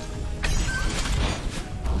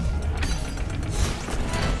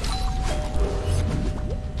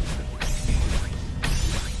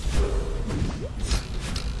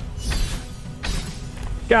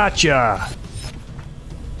 Gotcha!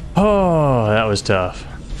 Oh, that was tough.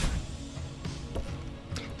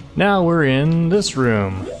 Now we're in this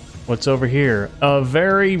room. What's over here? A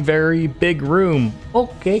very, very big room.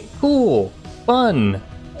 Okay, cool. Fun.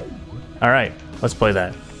 Alright, let's play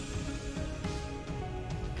that.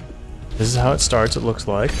 This is how it starts, it looks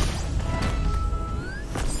like.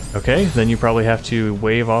 Okay, then you probably have to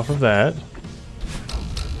wave off of that.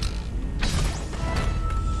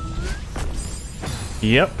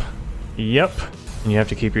 Yep. And you have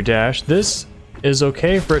to keep your dash. This is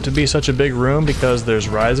okay for it to be such a big room because there's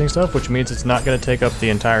rising stuff, which means it's not going to take up the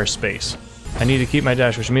entire space. I need to keep my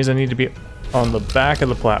dash, which means I need to be on the back of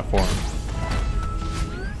the platform.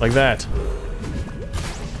 Like that.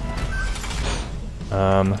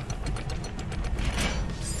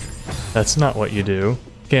 That's not what you do.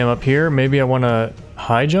 Okay, I'm up here. Maybe I want to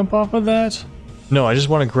high jump off of that? No, I just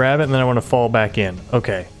want to grab it and then I want to fall back in.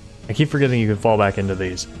 Okay. I keep forgetting you can fall back into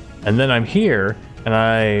these. And then I'm here, and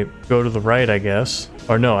I go to the right, I guess.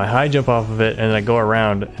 Or no, I high jump off of it, and I go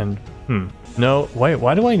around, and... No, wait,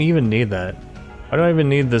 why do I even need that? Why do I even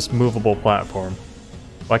need this movable platform?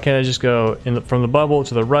 Why can't I just go from the bubble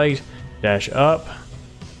to the right, dash up,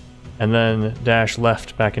 and then dash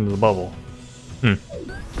left back into the bubble?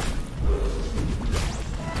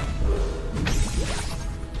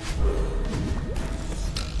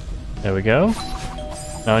 There we go.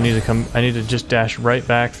 Now I need to just dash right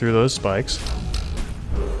back through those spikes.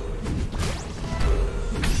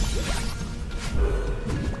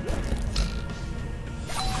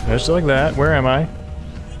 Just like that. Where am I?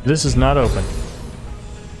 This is not open.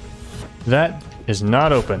 That is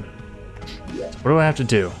not open. What do I have to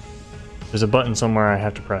do? There's a button somewhere I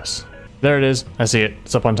have to press. There it is. I see it.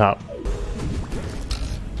 It's up on top.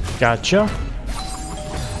 Gotcha.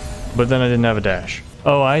 But then I didn't have a dash.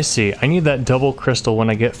 Oh, I see. I need that double crystal when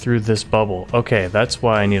I get through this bubble. Okay, that's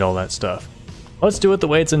why I need all that stuff. Let's do it the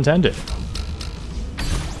way it's intended.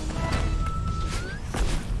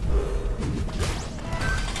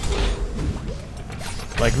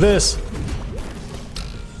 Like this.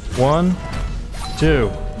 1,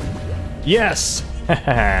 2. Yes!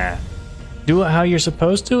 Do it how you're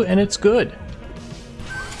supposed to, and it's good.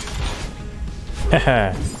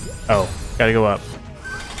 Oh, gotta go up.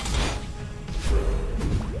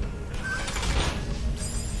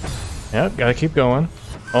 Yep, gotta keep going.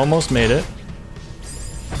 Almost made it.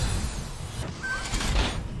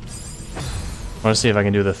 I want to see if I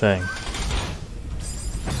can do the thing.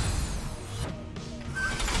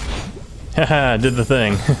 Haha, did the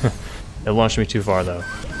thing. It launched me too far though.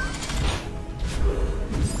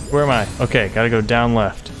 Where am I? Okay, gotta go down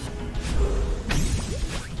left.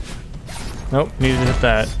 Nope, needed to hit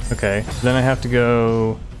that. Okay, then I have to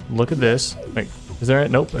go... Look at this. Wait, is there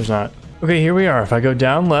it? Nope, there's not. Okay, here we are. If I go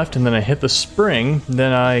down left and then I hit the spring,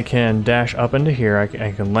 then I can dash up into here. I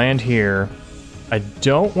can land here. I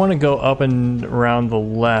don't want to go up and around the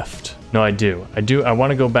left. No, I do. I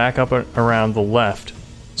want to go back up around the left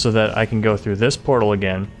so that I can go through this portal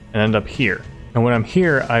again and end up here. And when I'm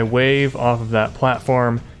here, I wave off of that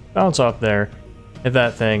platform, bounce off there, hit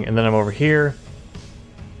that thing, and then I'm over here,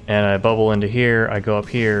 and I bubble into here, I go up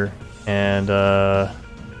here, and I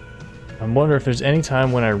wonder if there's any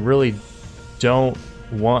time when I really don't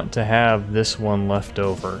want to have this one left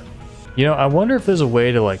over. You know, I wonder if there's a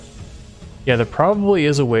way to like, yeah, there probably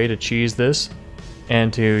is a way to cheese this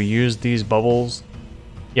and to use these bubbles.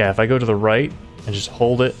 Yeah, if I go to the right and just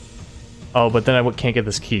hold it. Oh, but then I can't get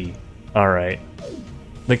this key. Alright.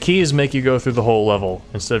 The keys make you go through the whole level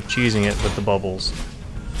instead of cheesing it with the bubbles.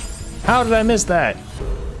 How did I miss that?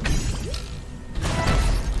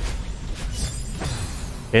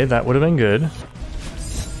 Okay, that would have been good.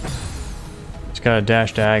 Just gotta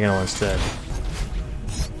dash diagonal instead.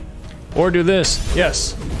 Or do this.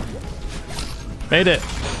 Yes. Made it.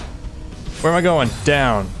 Where am I going?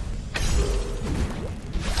 Down.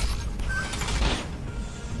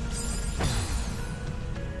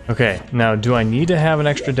 Okay, now do I need to have an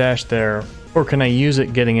extra dash there, or can I use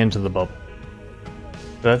it getting into the bubble?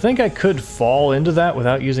 But I think I could fall into that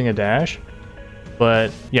without using a dash,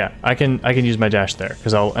 but yeah, I can use my dash there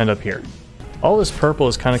because I'll end up here. All this purple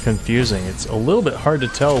is kind of confusing. It's a little bit hard to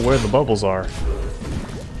tell where the bubbles are.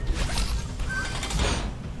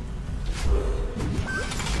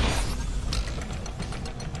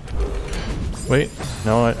 Wait,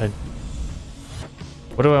 no,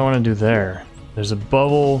 what do I want to do there? There's a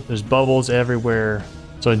bubble, there's bubbles everywhere.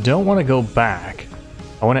 So I don't want to go back.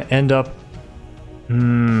 I want to end up...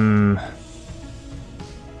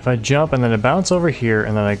 If I jump and then I bounce over here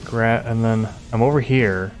and then I grab... and then I'm over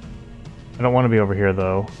here. I don't want to be over here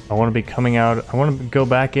though. I want to be coming out... I want to go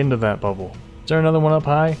back into that bubble. Is there another one up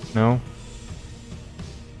high? No.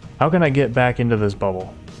 How can I get back into this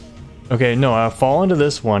bubble? Okay, no, I fall into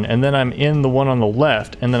this one and then I'm in the one on the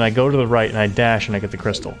left and then I go to the right and I dash and I get the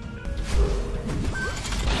crystal.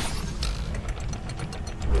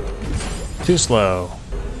 Too slow.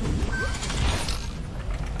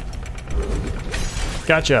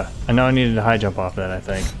 Gotcha. I know I needed to high jump off that, I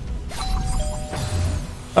think.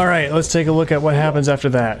 Alright, let's take a look at what happens after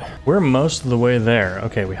that. We're most of the way there.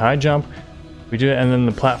 Okay, we high jump, we do it, and then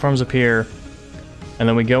the platforms appear, and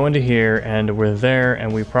then we go into here, and we're there,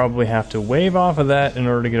 and we probably have to wave off of that in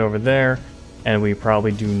order to get over there, and we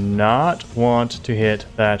probably do not want to hit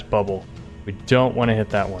that bubble. We don't want to hit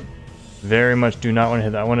that one. Very much do not want to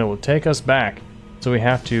hit that one. It will take us back. So we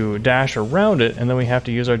have to dash around it, and then we have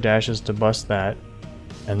to use our dashes to bust that.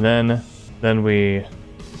 And then we...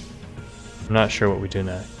 I'm not sure what we do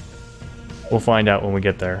next. We'll find out when we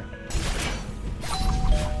get there.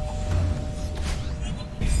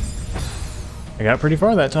 I got pretty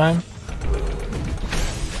far that time.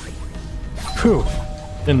 Whew.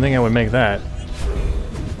 Didn't think I would make that.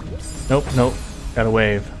 Nope, nope. Got a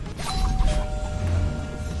wave.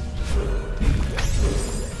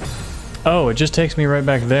 Oh, it just takes me right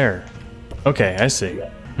back there. Okay, I see.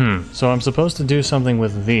 So I'm supposed to do something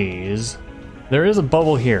with these. There is a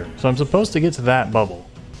bubble here, so I'm supposed to get to that bubble.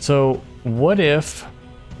 So what if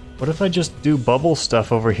I just do bubble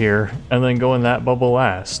stuff over here and then go in that bubble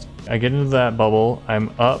last? I get into that bubble,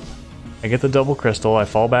 I'm up, I get the double crystal, I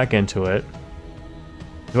fall back into it.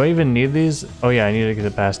 Do I even need these? Oh yeah, I need to get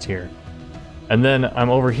it past here. And then I'm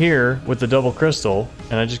over here with the double crystal,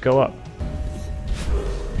 and I just go up.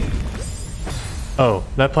 Oh,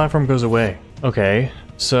 that platform goes away. Okay,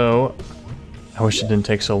 so I wish it didn't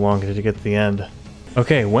take so long to get to the end.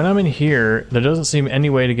 Okay, when I'm in here, there doesn't seem any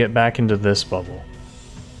way to get back into this bubble.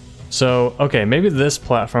 So, okay, maybe this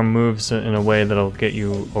platform moves in a way that'll get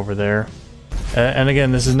you over there. And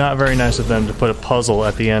again, this is not very nice of them to put a puzzle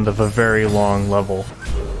at the end of a very long level.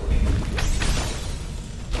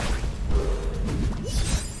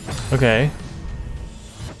 Okay.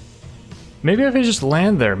 Maybe if I just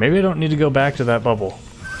land there, maybe I don't need to go back to that bubble.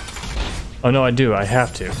 Oh no, I do, I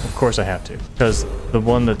have to. Of course I have to. Because the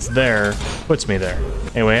one that's there puts me there.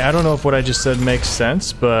 Anyway, I don't know if what I just said makes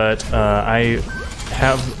sense, but I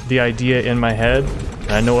have the idea in my head,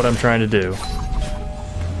 and I know what I'm trying to do.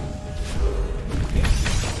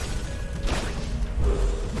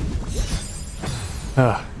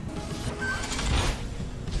 Ah.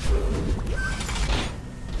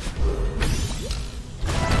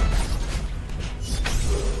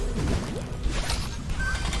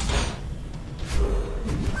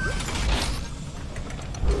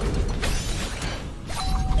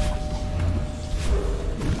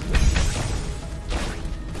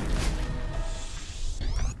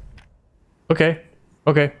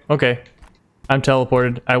 Okay. I'm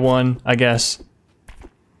teleported. I won, I guess.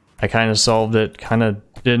 I kind of solved it, kind of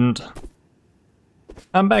didn't.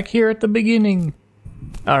 I'm back here at the beginning.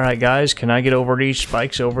 Alright guys, can I get over these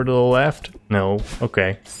spikes over to the left? No.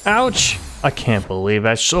 Okay. Ouch! I can't believe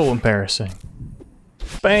that's so embarrassing.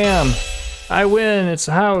 Bam! I win, it's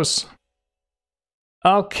a house.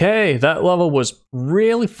 Okay, that level was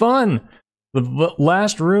really fun. The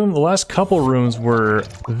last couple rooms were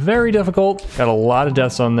very difficult. Got a lot of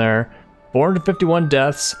deaths on there. 451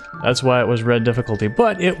 deaths. That's why it was red difficulty.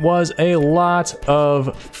 But it was a lot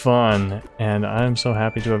of fun. And I'm so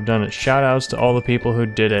happy to have done it. Shout outs to all the people who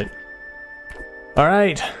did it.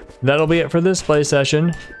 Alright, that'll be it for this play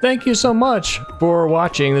session. Thank you so much for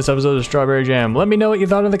watching this episode of Strawberry Jam. Let me know what you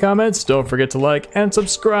thought in the comments. Don't forget to like and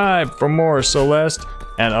subscribe for more Celeste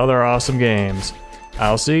and other awesome games.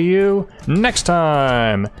 I'll see you next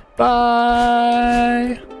time.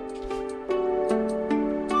 Bye!